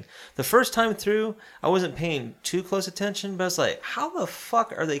station. The first time through, I wasn't paying too close attention, but I was like, how the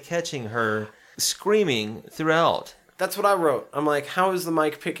fuck are they catching her screaming throughout? That's what I wrote. I'm like, how is the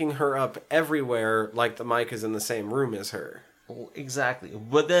mic picking her up everywhere like the mic is in the same room as her? Exactly.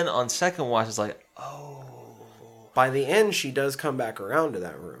 But then on second watch, it's like, oh, By the end, she does come back around to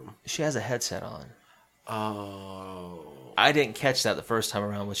that room. she has a headset on. Oh. I didn't catch that the first time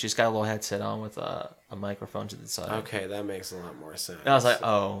around, but she's got a little headset on with a microphone to the side. Okay, that makes a lot more sense. And I was like,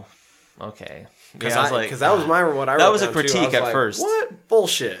 oh, okay. Because I was like, that was what I wrote that was a down, too. I critique was at like, first. What?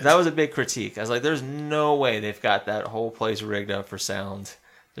 Bullshit. That was a big critique. I was like, there's no way they've got that whole place rigged up for sound.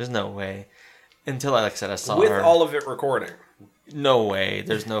 There's no way. Until, like I said, I saw with her. all of it recording. No way.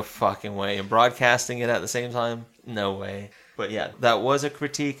 There's no fucking way. And broadcasting it at the same time? No way. But yeah, that was a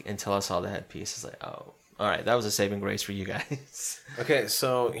critique until I saw the headpiece. It's like, oh, all right, that was a saving grace for you guys. Okay,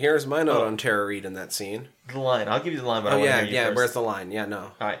 so here's my note on Tara Reid in that scene. The line. I'll give you the line, but I Oh, want to yeah, hear you yeah, first. where's the line? Yeah, no.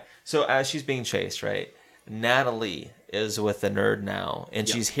 All right. So as she's being chased, right, Natalie is with the nerd now, and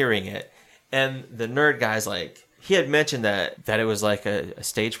she's hearing it. And the nerd guy's like, he had mentioned that it was like a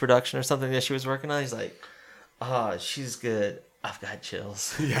stage production or something that she was working on. He's like, she's good. I've got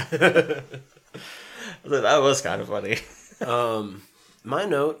chills. Yeah. That was kind of funny. My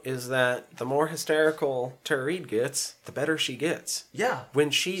note is that the more hysterical Tara Reid gets, the better she gets. Yeah. When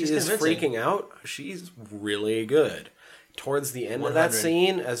she's convincing. freaking out, she's really good. Towards the end of that 100.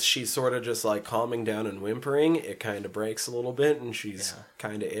 scene, as she's sort of just like calming down and whimpering, it kind of breaks a little bit and she's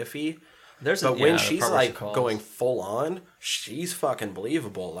kind of iffy. But when she's like going full on, she's fucking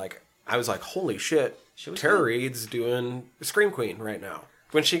believable. Like, I was like, holy shit, Tara good. Reid's doing Scream Queen right now.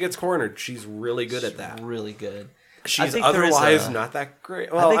 When she gets cornered, she's really good at that. Really good. She's think there is otherwise a- not that great.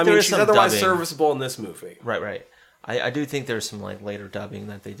 I Well, think I there mean, is she's some otherwise dubbing. serviceable in this movie. Right. I do think there's some like later dubbing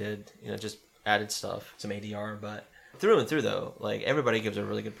that they did, just added stuff, some ADR, but through and through though, like everybody gives a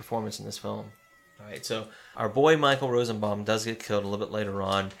really good performance in this film. All right, so our boy Michael Rosenbaum does get killed a little bit later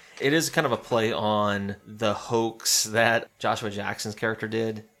on. It is kind of a play on the hoax that Joshua Jackson's character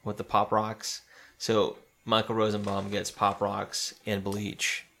did with the Pop Rocks. So Michael Rosenbaum gets Pop Rocks and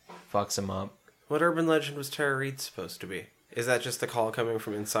bleach, fucks him up. What urban legend was Tara Reid supposed to be? Is that just the call coming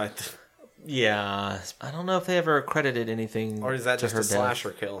from inside? Yeah, I don't know if they ever credited anything. Or is that to just her a death.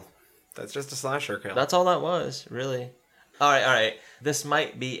 slasher kill? That's just a slasher kill. That's all that was, really. All right. This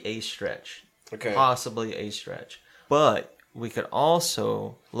might be a stretch. Okay. Possibly a stretch. But we could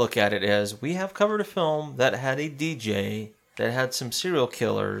also look at it as we have covered a film that had a DJ that had some serial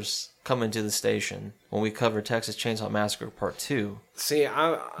killers come into the station when we covered Texas Chainsaw Massacre Part 2. See,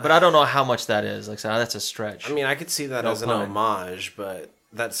 But I don't know how much that is. Like I said, that's a stretch. I mean, I could see that No as an pun. homage, but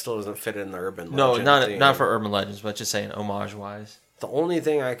that still doesn't fit in the urban no, legend theme. not for urban legends, but just saying homage-wise. The only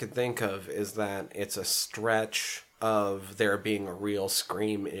thing I could think of is that it's a stretch of there being a real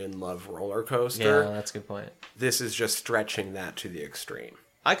Scream in Love roller coaster. Yeah, that's a good point. This is just stretching that to the extreme.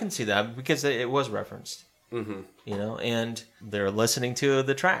 I can see that because it was referenced. Mm-hmm. And they're listening to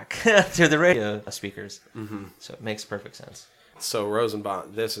the track through the radio speakers. Mm-hmm. So it makes perfect sense. So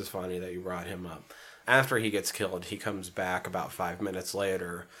Rosenbaum, this is funny that you brought him up. After he gets killed, he comes back about 5 minutes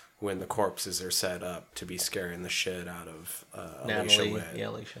later when the corpses are set up to be scaring the shit out of Alicia Natalie, Witt. yeah,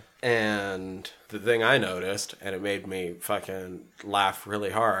 Alicia. And the thing I noticed, and it made me fucking laugh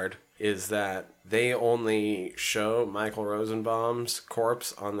really hard, is that they only show Michael Rosenbaum's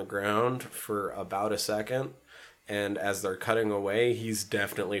corpse on the ground for about a second, and as they're cutting away, he's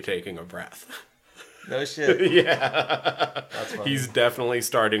definitely taking a breath. No shit. Yeah. That's funny. He's definitely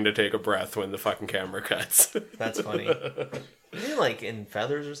starting to take a breath when the fucking camera cuts. That's funny. Is he like in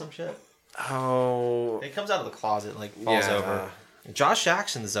feathers or some shit? Oh. He comes out of the closet, like falls Yeah. over. Josh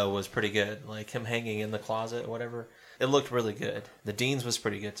Jackson's though was pretty good. Like him hanging in the closet or whatever. It looked really good. The Dean's was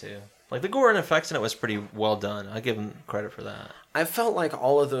pretty good too. Like the gore and effects in it was pretty well done. I give him credit for that. I felt like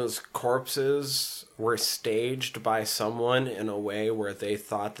all of those corpses were staged by someone in a way where they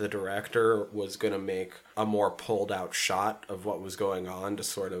thought the director was going to make a more pulled out shot of what was going on to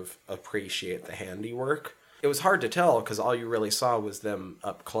sort of appreciate the handiwork. It was hard to tell because all you really saw was them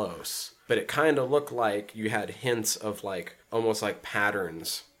up close. But it kind of looked like you had hints of like almost like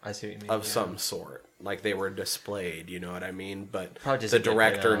patterns I see what you mean. of yeah. some sort. Like they were displayed, you know what I mean? But Probably just the get played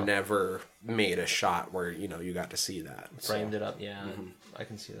director out. never made a shot where, you know, you got to see that. Framed it up, yeah. I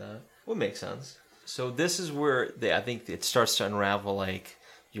can see that. Would make sense. So this is where I think it starts to unravel. Like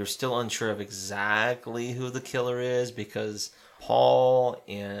you're still unsure of exactly who the killer is because Paul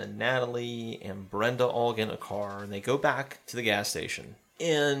and Natalie and Brenda all get in a car and they go back to the gas station.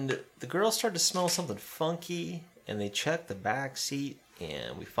 And the girls start to smell something funky and they check the back seat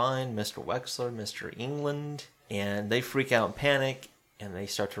and we find Mr. Wexler, Mr. England, and they freak out and panic and they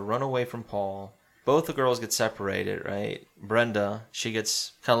start to run away from Paul. Both the girls get separated, right? Brenda, she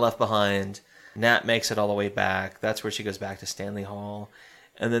gets kind of left behind. Nat makes it all the way back. That's where she goes back to Stanley Hall.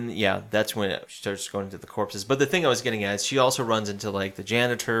 And then, yeah, that's when it starts going into the corpses. But the thing I was getting at is she also runs into, like, the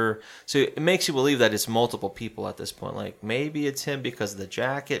janitor. So it makes you believe that it's multiple people at this point. Like, maybe it's him because of the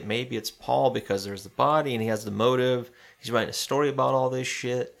jacket. Maybe it's Paul because there's the body and he has the motive. He's writing a story about all this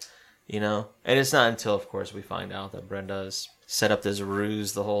shit, you know? And it's not until, of course, we find out that Brenda's set up this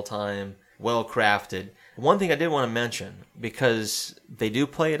ruse the whole time. Well crafted. One thing I did want to mention, because they do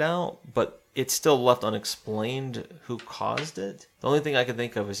play it out, but it's still left unexplained who caused it. The only thing I could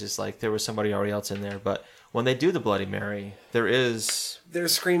think of is just like there was somebody already else in there. But when they do the Bloody Mary, there's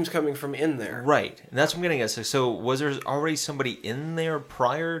screams coming from in there. Right. And that's what I'm getting at. So was there already somebody in there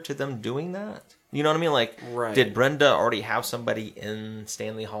prior to them doing that? You know what I mean? Like, Right. Did Brenda already have somebody in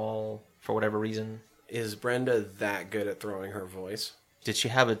Stanley Hall for whatever reason? Is Brenda that good at throwing her voice? Did she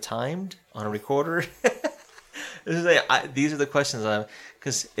have it timed on a recorder? These are the questions I have.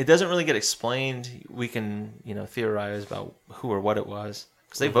 Because it doesn't really get explained. We can, theorize about who or what it was.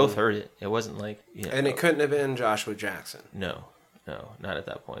 Because they both heard it. It wasn't like... And it couldn't have been Joshua Jackson. No, not at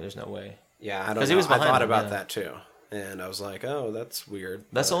that point. There's no way. Yeah, I don't 'Cause know. he was I behind thought him, about yeah. that too. And I was like, oh, that's weird.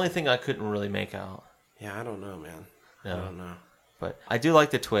 That's the only thing I couldn't really make out. Yeah, I don't know, man. No. I don't know. But I do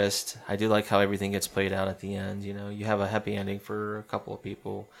like the twist. I do like how everything gets played out at the end. You have a happy ending for a couple of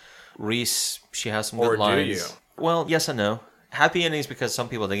people. Reese, she has some Or good do lines. you? Well, yes and no. Happy endings because some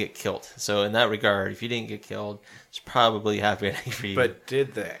people, they get killed. So in that regard, if you didn't get killed, it's probably a happy ending for you. But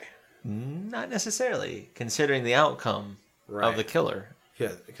did they? Not necessarily, considering the outcome Right. of the killer.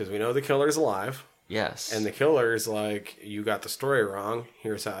 Yeah, because we know the killer's alive. Yes. And the killer's like, you got the story wrong.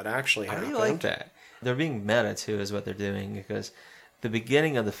 Here's how it actually I happened. really like that. They're being meta too, is what they're doing, because the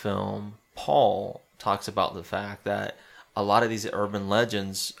beginning of the film, Paul talks about the fact that a lot of these urban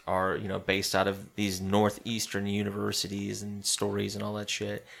legends are, based out of these northeastern universities and stories and all that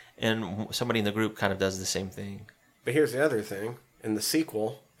shit. And somebody in the group kind of does the same thing. But here's the other thing. In the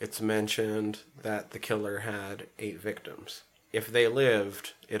sequel, it's mentioned that the killer had 8 victims. If they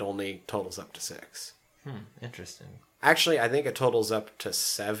lived, it only totals up to 6. Interesting. Actually, I think it totals up to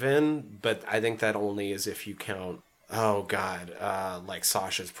 7, but I think that only is if you count, like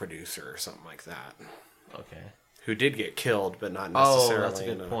Sasha's producer or something like that. Okay. Who did get killed, but not Oh, necessarily. that's a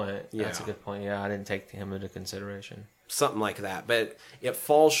good point. Yeah. That's a good point. Yeah, I didn't take him into consideration. Something like that. But it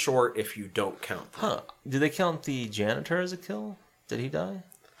falls short if you don't count them. Huh. Do they count the janitor as a kill? Did he die?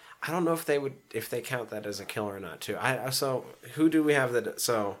 I don't know if they count that as a kill or not, too. So, who do we have that...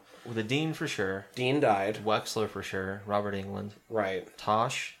 So, Well, the Dean for sure. Dean died. Wexler for sure. Robert England. Right.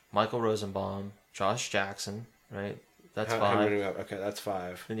 Tosh, Michael Rosenbaum, Josh Jackson, right? That's How 5. many do we have? Okay, that's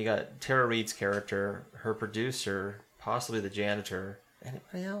 5. Then you got Tara Reid's character, her producer, possibly the janitor.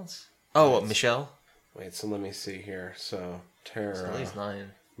 Anybody else? Oh, Michelle? Wait, so let me see here. So, That's Tara, at least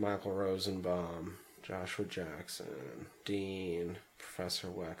 9. Michael Rosenbaum, Joshua Jackson, Dean, Professor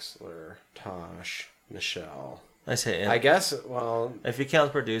Wexler, Tosh, Michelle. I say, I guess, well, if you count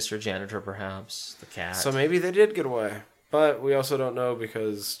the producer, janitor, perhaps the cat. so maybe they did get away. But we also don't know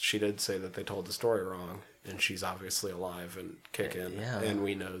because she did say that they told the story wrong. And she's obviously alive and kicking. Yeah. And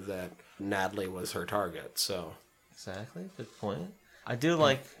we know that Natalie was her target, so. Exactly. Good point. I do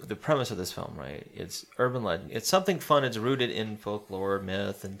like the premise of this film, right? It's urban legend. It's something fun. It's rooted in folklore,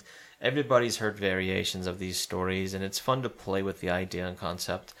 myth, and everybody's heard variations of these stories, and it's fun to play with the idea and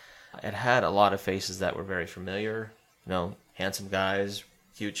concept. It had a lot of faces that were very familiar, handsome guys,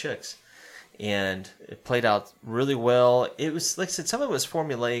 cute chicks. And it played out really well. It was, like I said, some of it was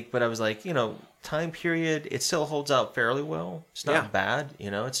formulaic, but I was like, time period, it still holds out fairly well. It's not bad,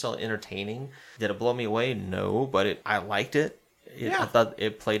 it's still entertaining. Did it blow me away? No, but I liked it. I thought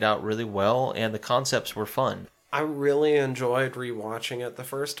it played out really well, and the concepts were fun. I really enjoyed rewatching it the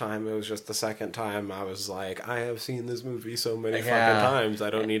first time. It was just the second time I was like, I have seen this movie so many fucking times. I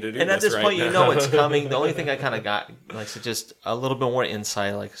don't need to do this right now. And at this point, you know what's coming. The only thing I kind of got, just a little bit more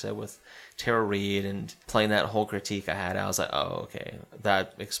insight, like I said, with Tara Reid and playing that whole critique I had, I was like, oh, okay,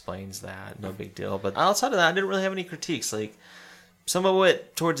 that explains that. No big deal. But outside of that, I didn't really have any critiques. Like, some of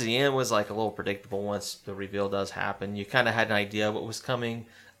it towards the end was like a little predictable once the reveal does happen. You kind of had an idea of what was coming.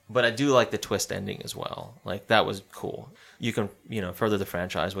 But I do like the twist ending as well. Like, that was cool. You can, further the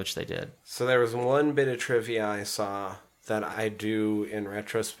franchise, which they did. So there was one bit of trivia I saw that I do, in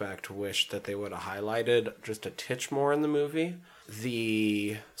retrospect, wish that they would have highlighted just a titch more in the movie.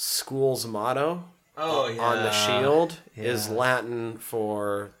 The school's motto on the shield is Latin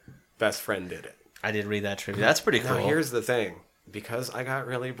for best friend did it. I did read that trivia. That's pretty cool. Now, here's the thing. Because I got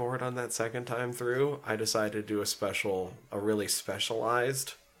really bored on that second time through, I decided to do a really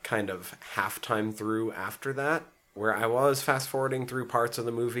specialized kind of halftime through after that, where I was fast forwarding through parts of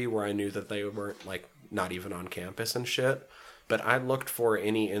the movie where I knew that they weren't not even on campus and shit, but I looked for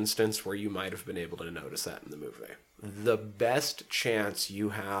any instance where you might have been able to notice that in the movie. The best chance you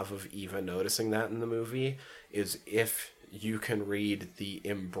have of even noticing that in the movie is if you can read the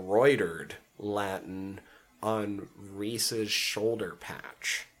embroidered Latin on Reese's shoulder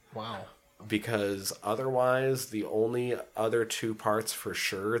patch. Wow. Because otherwise, the only other two parts for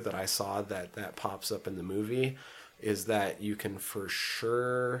sure that I saw that pops up in the movie is that you can for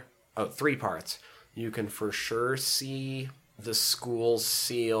sure... Oh, 3 parts. You can for sure see the school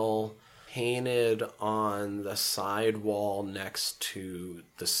seal painted on the side wall next to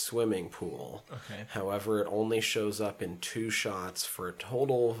the swimming pool. Okay. However, it only shows up in 2 shots for a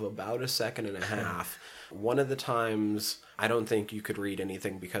total of about a second and a half. One of the times, I don't think you could read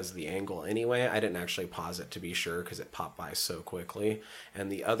anything because of the angle anyway. I didn't actually pause it to be sure because it popped by so quickly. And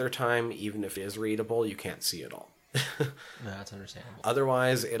the other time, even if it is readable, you can't see it all. No, that's understandable.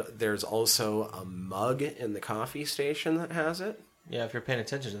 Otherwise, there's also a mug in the coffee station that has it. Yeah, if you're paying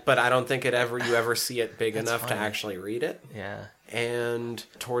attention to it. But I don't think you ever see it big enough to funny. actually read it. Yeah. And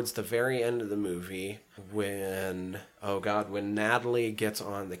towards the very end of the movie, when Natalie gets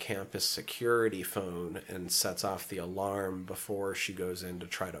on the campus security phone and sets off the alarm before she goes in to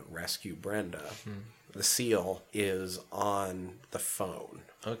try to rescue Brenda, the seal is on the phone.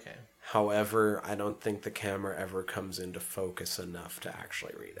 Okay. However, I don't think the camera ever comes into focus enough to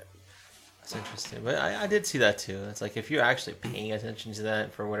actually read it. That's interesting. But I did see that too. It's like if you're actually paying attention to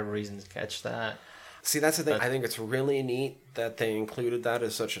that for whatever reason, catch that. See, that's the thing. I think it's really neat that they included that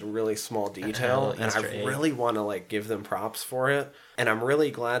as such a really small detail, and I really want to give them props for it. And I'm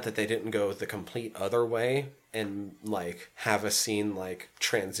really glad that they didn't go the complete other way and have a scene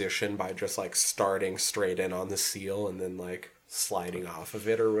transition by just starting straight in on the seal and then sliding off of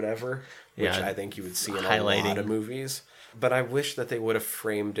it or whatever, which I think you would see in a lot of movies. But I wish that they would have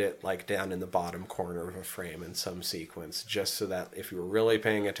framed it down in the bottom corner of a frame in some sequence, just so that if you were really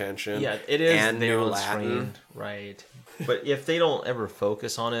paying attention, it is and there knew on Latin, screen, right? But if they don't ever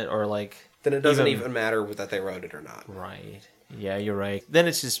focus on it or then it doesn't even matter that they wrote it or not. Right. Yeah, you're right. Then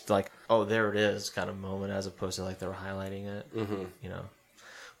it's just oh, there it is kind of moment, as opposed to they were highlighting it. Mm-hmm.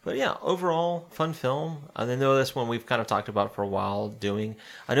 But yeah, overall, fun film. I know this one we've kind of talked about for a while doing.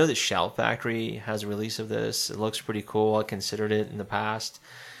 I know that Shout Factory has a release of this. It looks pretty cool. I considered it in the past.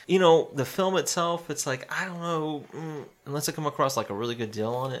 The film itself, it's I don't know, unless I come across a really good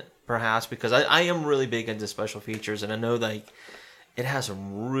deal on it, perhaps, because I am really big into special features, and I know it has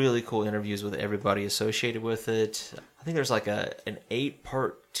some really cool interviews with everybody associated with it. I think there's an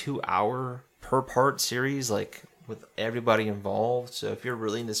 8-part, 2-hour per part series, with everybody involved. So if you're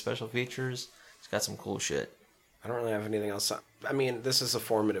really into special features, it's got some cool shit. I don't really have anything else. I mean, this is a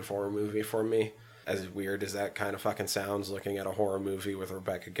formative horror movie for me. As weird as that kind of fucking sounds, looking at a horror movie with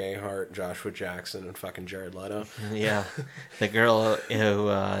Rebecca Gayheart, Joshua Jackson, and fucking Jared Leto. Yeah. The girl who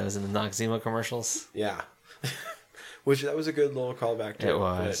was in the Noxzema commercials. Yeah. Which, that was a good little callback to It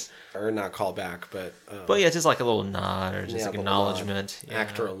was. or not callback, but But yeah, just like a little nod or just yeah, like the acknowledgement. nod,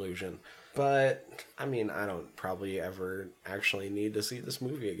 actor illusion. But I mean, I don't probably ever actually need to see this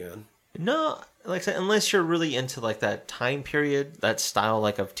movie again. No, like I said, unless you're really into like that time period, that style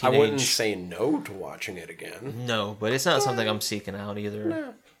like of I wouldn't teenage. say no to watching it again. No, but it's not something I'm seeking out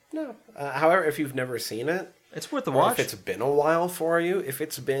either. No. However, if you've never seen it, It's worth the or watch. if it's been a while for you, if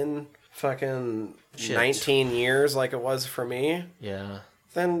it's been fucking Shit. 19 years like it was for me, Yeah.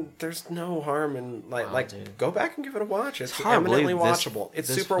 then there's no harm in Dude. go back and give it a watch. It's hard to eminently believe this- watchable. It's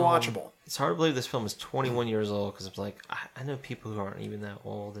this super film- watchable. It's hard to believe this film is 21 years old because it's like I know people who aren't even that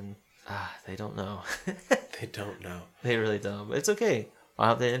old and they don't know. They don't know. They really don't. But it's okay. I'll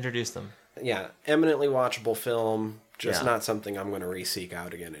have to introduce them. Yeah, eminently watchable film. Just Yeah. not something I'm going to re-seek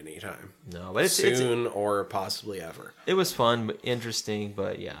out again anytime. No, but it's Soon or possibly ever. it was fun, but interesting.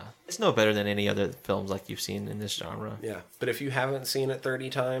 But yeah, it's no better than any other films like you've seen in this genre. Yeah, but if you haven't seen it 30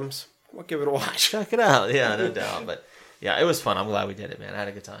 times, well, give it a watch. Check it out. Yeah, no doubt. But yeah, it was fun. I'm glad we did it, man. I had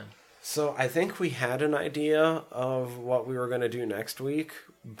a good time. So I think we had an idea of what we were going to do next week,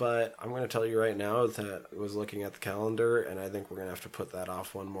 but I'm going to tell you right now that I was looking at the calendar, and I think we're going to have to put that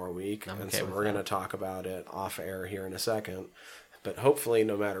off one more week. I'm And okay so with we're going to that. talk about it off air here in a second. But hopefully,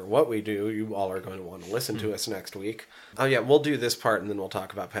 no matter what we do, you all are going to want to listen Hmm. to us next week. Oh yeah, we'll do this part, and then we'll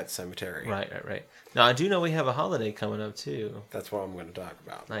talk about Pet Cemetery. Right. Now I do know we have a holiday coming up too. That's what I'm going to talk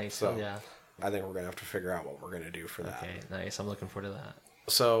about. Nice. So Yeah. I think we're going to have to figure out what we're going to do for that. Okay. Nice. I'm looking forward to that.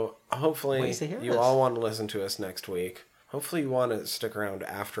 So hopefully Ways to hear you us. all want to listen to us next week. Hopefully you want to stick around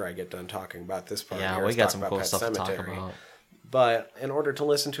after I get done talking about this part. Yeah, here. we Let's got talk some about cool Pet stuff to Sematary. talk about. But in order to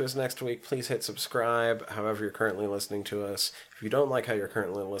listen to us next week, please hit subscribe, however you're currently listening to us. If you don't like how you're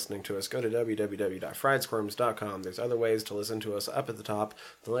currently listening to us, go to www.friedsquirms.com. There's other ways to listen to us up at the top.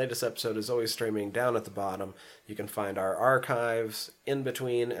 The latest episode is always streaming down at the bottom. You can find our archives in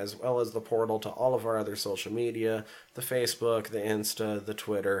between, as well as the portal to all of our other social media, the Facebook, the Insta, the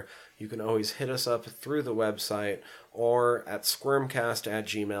Twitter. You can always hit us up through the website or at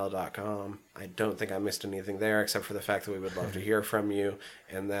squirmcast@gmail.com. I don't think I missed anything there except for the fact that we would love to hear from you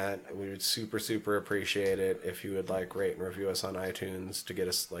and that we would super, super appreciate it if you would rate and review us on iTunes to get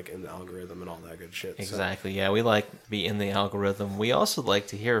us in the algorithm and all that good shit. So, Exactly. Yeah, we like to be in the algorithm. We also like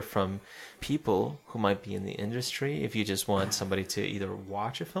to hear from people who might be in the industry. If you just want somebody to either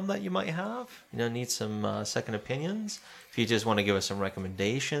watch a film that you might have, need some second opinions. If you just want to give us some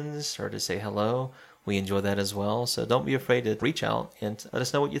recommendations or to say hello, we enjoy that as well. So don't be afraid to reach out and let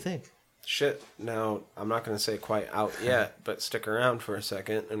us know what you think. shit. Now, I'm not going to say quite out yet, but stick around for a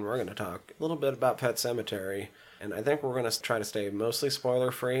second and we're going to talk a little bit about Pet Cemetery. And I think we're going to try to stay mostly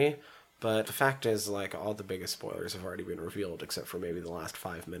spoiler-free. But the fact is, all the biggest spoilers have already been revealed, except for maybe the last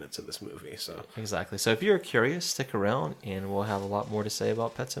 5 minutes of this movie. So Exactly. So if you're curious, stick around and we'll have a lot more to say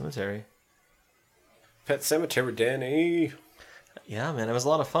about Pet Cemetery. Pet Cemetery, Danny. Yeah, man, it was a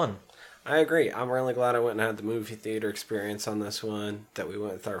lot of fun. I agree. I'm really glad I went and had the movie theater experience on this one, that we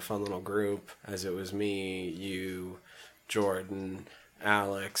went with our fun little group, as it was me, you, Jordan,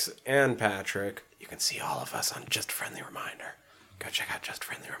 Alex, and Patrick. You can see all of us on Just a Friendly Reminder. Go check out Just a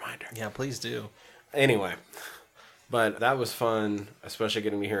Friendly Reminder. Yeah, please do. Anyway, but that was fun, especially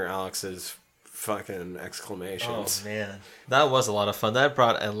getting to hear Alex's fucking exclamations. Oh, man. That was a lot of fun. That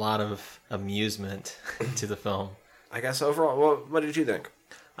brought a lot of amusement to the film. I guess overall, what did you think?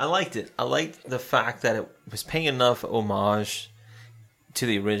 I liked it. I liked the fact that it was paying enough homage to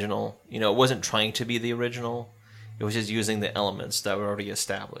the original. It wasn't trying to be the original. It was just using the elements that were already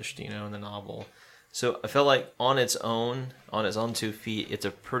established, in the novel. So I felt like on its own 2 feet, it's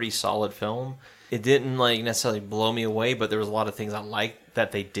a pretty solid film. It didn't necessarily blow me away, but there was a lot of things I liked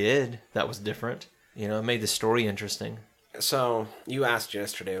that they did that was different. It made the story interesting. So, you asked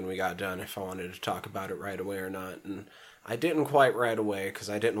yesterday when we got done if I wanted to talk about it right away or not, and I didn't quite right away because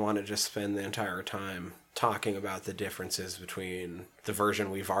I didn't want to just spend the entire time talking about the differences between the version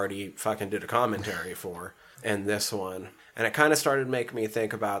we've already fucking did a commentary for and this one. And it kind of started making me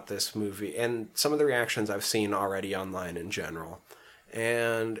think about this movie and some of the reactions I've seen already online in general.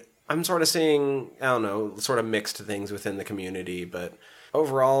 And I'm sort of seeing, I don't know, sort of mixed things within the community, but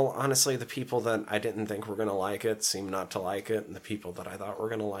overall, honestly, the people that I didn't think were going to like it seem not to like it, and the people that I thought were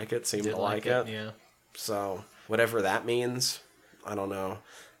going to like it seem to like it. Yeah. So, whatever that means, I don't know.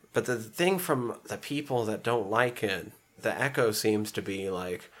 But the thing from the people that don't like it, the echo seems to be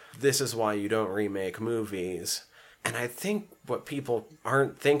this is why you don't remake movies. And I think what people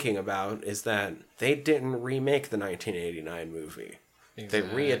aren't thinking about is that they didn't remake the 1989 movie. They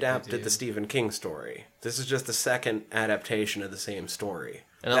readapted dude. the Stephen King story. This is just the second adaptation of the same story.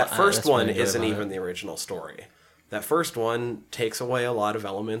 And That I- first that's what I one enjoy isn't about even it. the original story. That first one takes away a lot of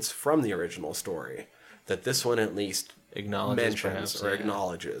elements from the original story that this one at least Acknowledges, mentions perhaps, or yeah.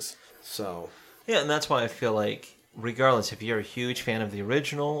 acknowledges. So, Yeah, and that's why I feel like, regardless if you're a huge fan of the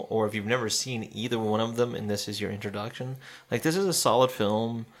original or if you've never seen either one of them and this is your introduction, like this is a solid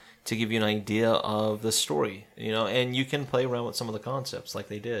film to give you an idea of the story, and you can play around with some of the concepts like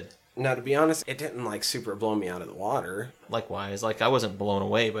they did. now to be honest, it didn't like super blow me out of the water. Likewise, like I wasn't blown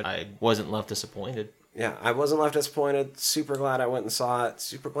away, but I wasn't left disappointed. Yeah, I wasn't left disappointed. Super glad I went and saw it.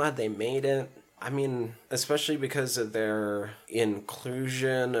 Super glad they made it. I mean, especially because of their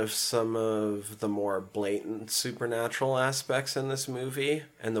inclusion of some of the more blatant supernatural aspects in this movie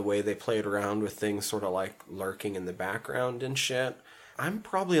and the way they played around with things sort of like lurking in the background and shit. I'm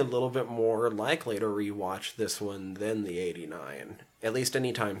probably a little bit more likely to rewatch this one than the 89, at least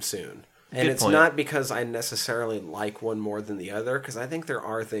anytime soon. And Good it's point. not because I necessarily like one more than the other, because I think there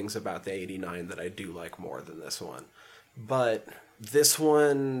are things about the 89 that I do like more than this one. But this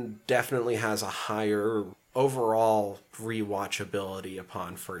one definitely has a higher overall rewatchability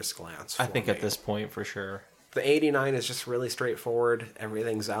upon first glance. I for think me. at this point, for sure. The 89 is just really straightforward.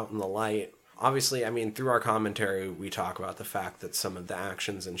 Everything's out in the light. Obviously, I mean, through our commentary, we talk about the fact that some of the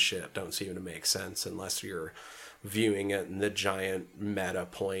actions and shit don't seem to make sense unless you're viewing it in the giant meta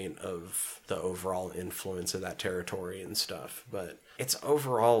point of the overall influence of that territory and stuff. But it's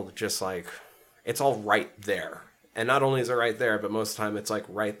overall just like, it's all right there. And not only is it right there, but most of the time it's like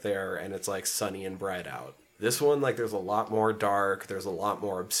right there and it's like sunny and bright out. This one, like, there's a lot more dark, there's a lot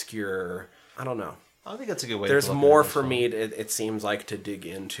more obscure. I don't know. I think that's a good way There's to look more at this for one. me, it seems like, to dig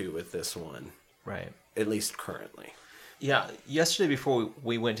into with this one, Right. at least currently. Yeah, yesterday before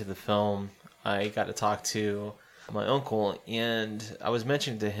we went to the film, I got to talk to my uncle, and I was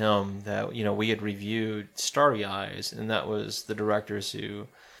mentioning to him that, we had reviewed Starry Eyes, and that was the directors who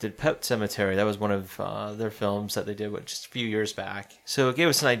did Pet Cemetery. That was one of their films that they did just a few years back. So it gave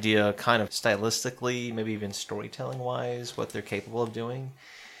us an idea, kind of stylistically, maybe even storytelling-wise, what they're capable of doing.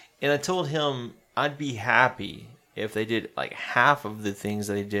 And I told him I'd be happy if they did like half of the things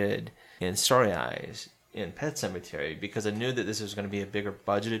that they did in Starry Eyes in Pet Cemetery, because I knew that this was going to be a bigger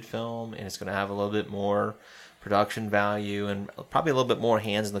budgeted film and it's going to have a little bit more production value and probably a little bit more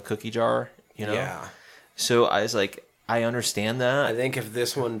hands in the cookie jar, Yeah. So I was like, I understand that. I think if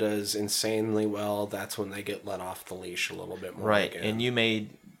this one does insanely well, that's when they get let off the leash a little bit more. Right, again. and you made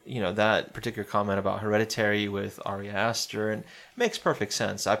that particular comment about Hereditary with Ari Aster, and it makes perfect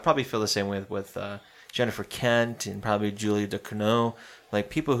sense. I probably feel the same way with Jennifer Kent and probably Julia Ducournau, like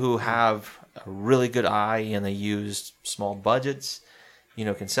people who have a really good eye and they use small budgets.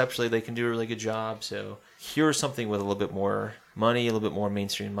 Conceptually they can do a really good job. So here's something with a little bit more money, a little bit more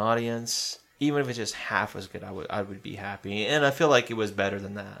mainstream audience. Even if it's just half as good, I would be happy. And I feel like it was better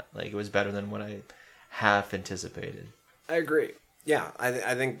than that. Like it was better than what I half anticipated. I agree. Yeah,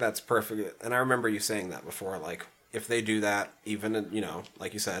 I think that's perfect. And I remember you saying that before, like, if they do that, even,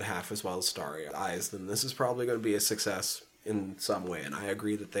 like you said, half as well as Starry Eyes, then this is probably going to be a success in some way. And I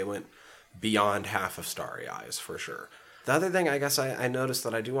agree that they went beyond half of Starry Eyes, for sure. The other thing I guess I noticed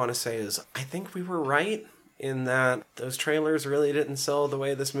that I do want to say is I think we were right in that those trailers really didn't sell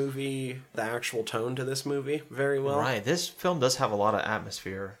the actual tone to this movie very well. Right, this film does have a lot of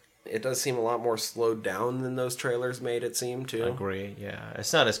atmosphere. It does seem a lot more slowed down than those trailers made it seem, too. I agree, yeah.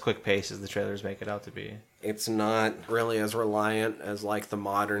 It's not as quick paced as the trailers make it out to be. It's not really as reliant as, like, the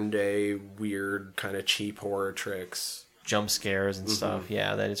modern day weird kind of cheap horror tricks. Jump scares and stuff,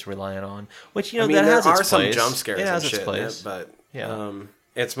 yeah, that it's reliant on. Which, I mean, that there has are its some place. jump scares It has and its shit place. in it, but Yeah.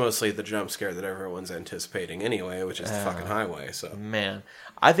 it's mostly the jump scare that everyone's anticipating anyway, which is the fucking highway, so. Man,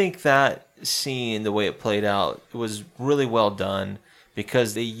 I think that scene, the way it played out, was really well done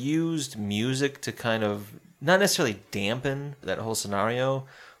because they used music to kind of, not necessarily dampen that whole scenario,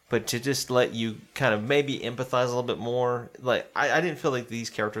 but to just let you kind of maybe empathize a little bit more. Like, I didn't feel like these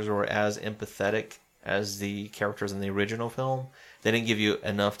characters were as empathetic as the characters in the original film. They didn't give you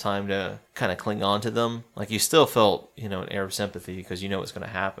enough time to kind of cling on to them. Like, you still felt, an air of sympathy because you know what's going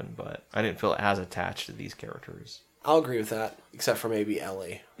to happen, but I didn't feel as attached to these characters. I'll agree with that, except for maybe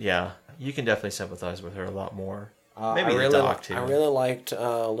Ellie. Yeah, you can definitely sympathize with her a lot more. I the really, doc, too. I really liked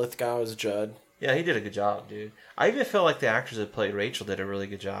Lithgow as Judd. Yeah, he did a good job, dude. I even felt like the actress that played Rachel did a really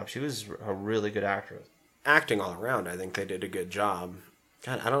good job. She was a really good actress. Acting all around, I think they did a good job.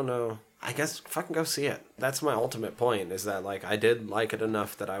 God, I don't know. I guess fucking go see it. That's my ultimate point, is that, like, I did like it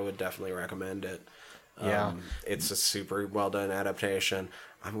enough that I would definitely recommend it. Yeah. It's a super well done adaptation.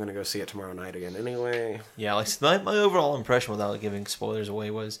 I'm going to go see it tomorrow night again anyway. Yeah, like my overall impression, without giving spoilers away,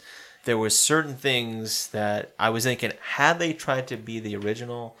 was there were certain things that I was thinking, had they tried to be the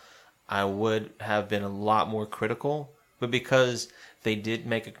original, I would have been a lot more critical. But because they did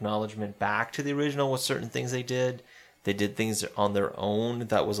make acknowledgement back to the original with certain things they did things on their own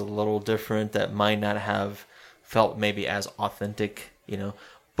that was a little different, that might not have felt maybe as authentic, you know.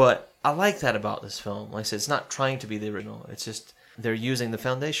 But I like that about this film. Like I said, it's not trying to be the original. It's just they're using the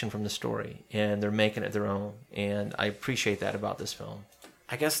foundation from the story and they're making it their own. And I appreciate that about this film.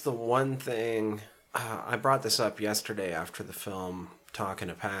 I guess the one thing, I brought this up yesterday after the film, talking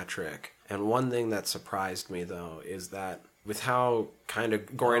to Patrick, and one thing that surprised me, though, is that with how kind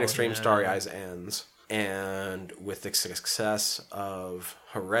of Gory and Extreme Starry Eyes ends, and with the success of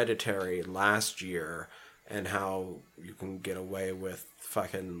Hereditary last year, and how you can get away with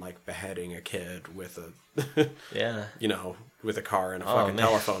fucking, like, beheading a kid with a, you know, with a car and a fucking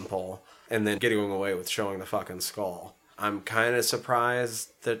telephone pole, and then getting away with showing the fucking skull. I'm kind of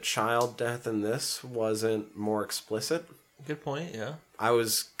surprised that child death in this wasn't more explicit. Good point, yeah. I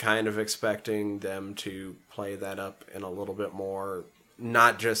was kind of expecting them to play that up in a little bit more,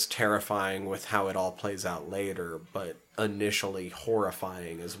 not just terrifying with how it all plays out later, but initially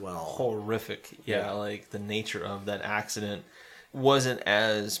horrifying as well. Horrific. Yeah, like the nature of that accident wasn't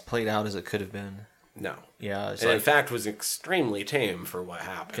as played out as it could have been. No. Yeah. And like, in fact, was extremely tame for what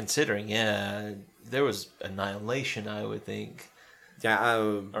happened. Considering, there was annihilation, I would think. Yeah.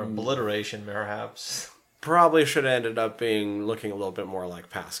 Or obliteration, perhaps. Probably should have ended up looking a little bit more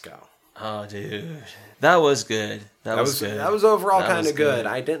like Pascal. Oh, dude. That was good. That was good. That was overall kind of good.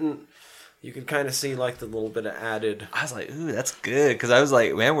 You could kind of see like the little bit of added. I was like, ooh, that's good. Because I was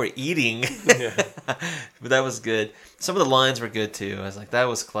like, man, we're eating. Yeah. But that was good. Some of the lines were good too. I was like, that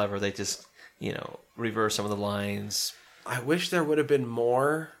was clever. They just, reverse some of the lines. I wish there would have been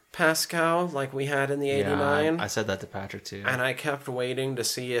more Pascal like we had in the 89. I said that to Patrick too. And I kept waiting to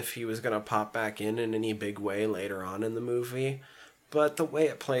see if he was going to pop back in any big way later on in the movie. But the way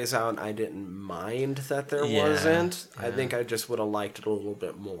it plays out, I didn't mind that there wasn't. Yeah. I think I just would have liked it a little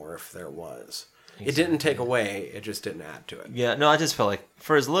bit more if there was. Exactly. It didn't take away, it just didn't add to it. Yeah, no, I just felt like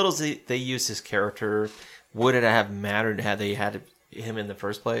for as little as they used his character, would it have mattered had they had him in the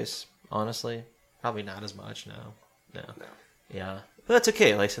first place? Honestly, probably not as much. No. Yeah, but that's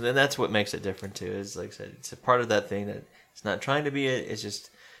okay. Like I said, then that's what makes it different too. Is like I said, it's a part of that thing that it's not trying to be it. It's just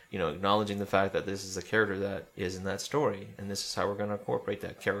acknowledging the fact that this is a character that is in that story, and this is how we're going to incorporate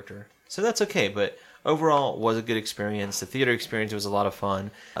that character. So that's okay. But overall, it was a good experience. The theater experience was a lot of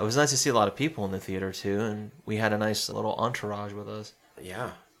fun. It was nice to see a lot of people in the theater too, and we had a nice little entourage with us.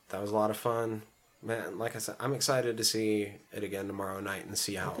 Yeah, that was a lot of fun. Man, like I said, I'm excited to see it again tomorrow night and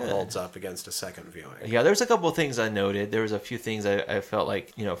see how it holds up against a second viewing. Yeah, there's a couple of things I noted. There was a few things I felt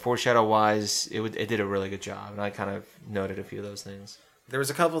like, foreshadow-wise, it did a really good job, and I kind of noted a few of those things. There was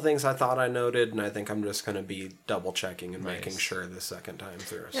a couple of things I thought I noted, and I think I'm just going to be double-checking and making sure the second time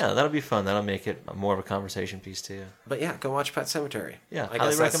through. So. Yeah, that'll be fun. That'll make it more of a conversation piece, too. But yeah, go watch Pet Sematary. Yeah, I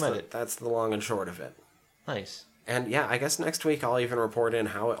highly recommend it. That's the long and short of it. Nice. And yeah, I guess next week I'll even report in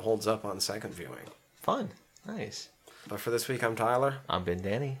how it holds up on second viewing. Fun. Nice. But for this week, I'm Tyler. I'm Ben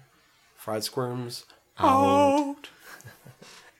Danny. Fried Squirms. Out.